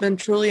 Cecile. It's been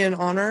truly an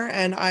honor,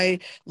 and I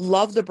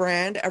love the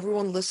brand.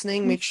 Everyone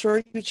listening, make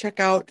sure you check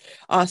out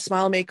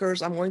Smile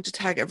Makers. I'm going to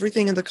tag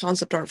everything in the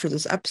concept art for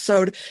this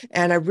episode,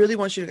 and I really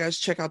want you guys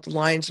to check out the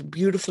line. It's a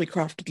beautifully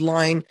crafted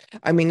line.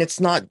 I mean, it's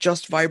not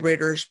just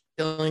vibrators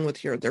dealing with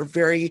here. They're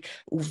very,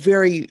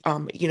 very,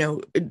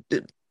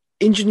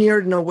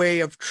 engineered in a way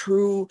of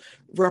true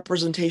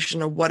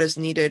representation of what is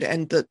needed,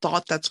 and the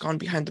thought that's gone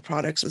behind the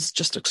products is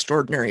just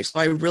extraordinary. So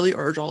I really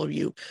urge all of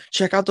you,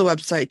 check out the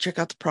website, check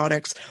out the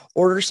products,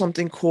 order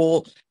something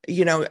cool,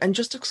 and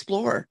just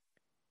explore.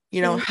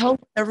 Thank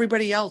Help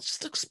everybody else.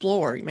 Just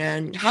explore,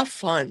 man. Have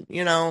fun,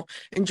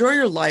 enjoy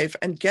your life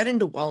and get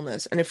into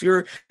wellness. And if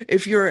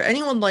you're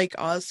anyone like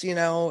us,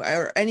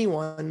 or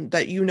anyone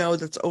that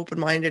that's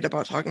open-minded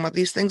about talking about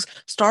these things,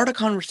 start a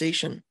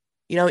conversation.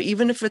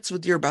 Even if it's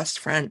with your best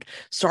friend,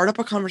 start up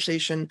a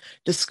conversation,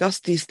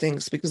 discuss these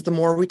things, because the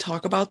more we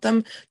talk about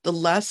them, the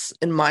less,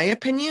 in my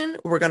opinion,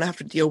 we're gonna have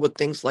to deal with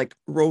things like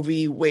Roe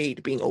v.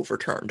 Wade being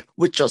overturned,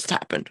 which just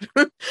happened.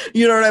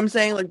 You know what I'm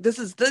saying? Like,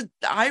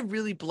 I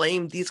really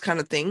blame these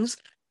kind of things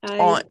I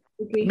on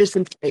agree.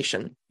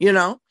 misinformation.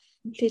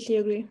 Completely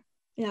agree.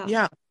 Yeah.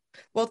 Yeah.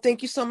 Well,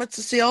 thank you so much,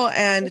 Cecile,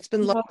 and it's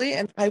been lovely,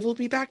 and I will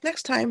be back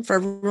next time for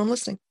everyone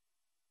listening.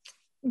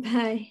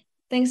 Bye.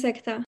 Thanks, Ekta.